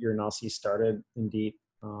can get your analyses started in DEAP,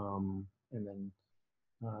 and then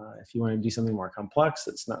if you want to do something more complex,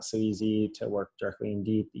 it's not so easy to work directly in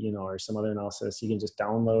DEAP, or some other analysis. You can just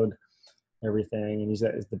download everything and use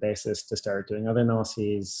that as the basis to start doing other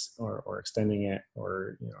analyses, or extending it,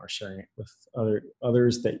 or or sharing it with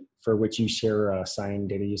others that for which you share a signed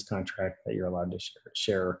data use contract that you're allowed to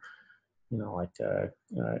share like at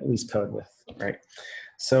least code with, right?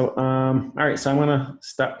 So all right, so I'm gonna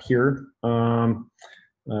stop here. I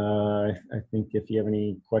think if you have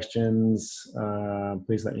any questions,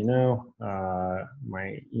 please let me know.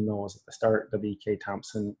 My email was at the start,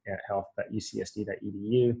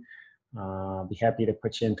 wkthompson@health.ucsd.edu. Be happy to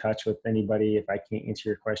put you in touch with anybody if I can't answer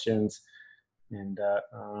your questions. And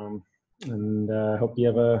hope you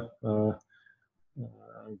have a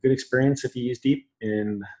good experience if you use DEAP,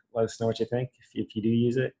 and let us know what you think if you do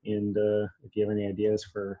use it, and if you have any ideas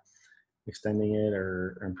for extending it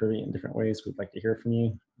or improving it in different ways, we'd like to hear from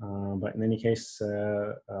you. But in any case,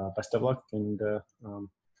 best of luck, and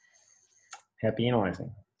happy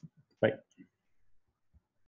analyzing.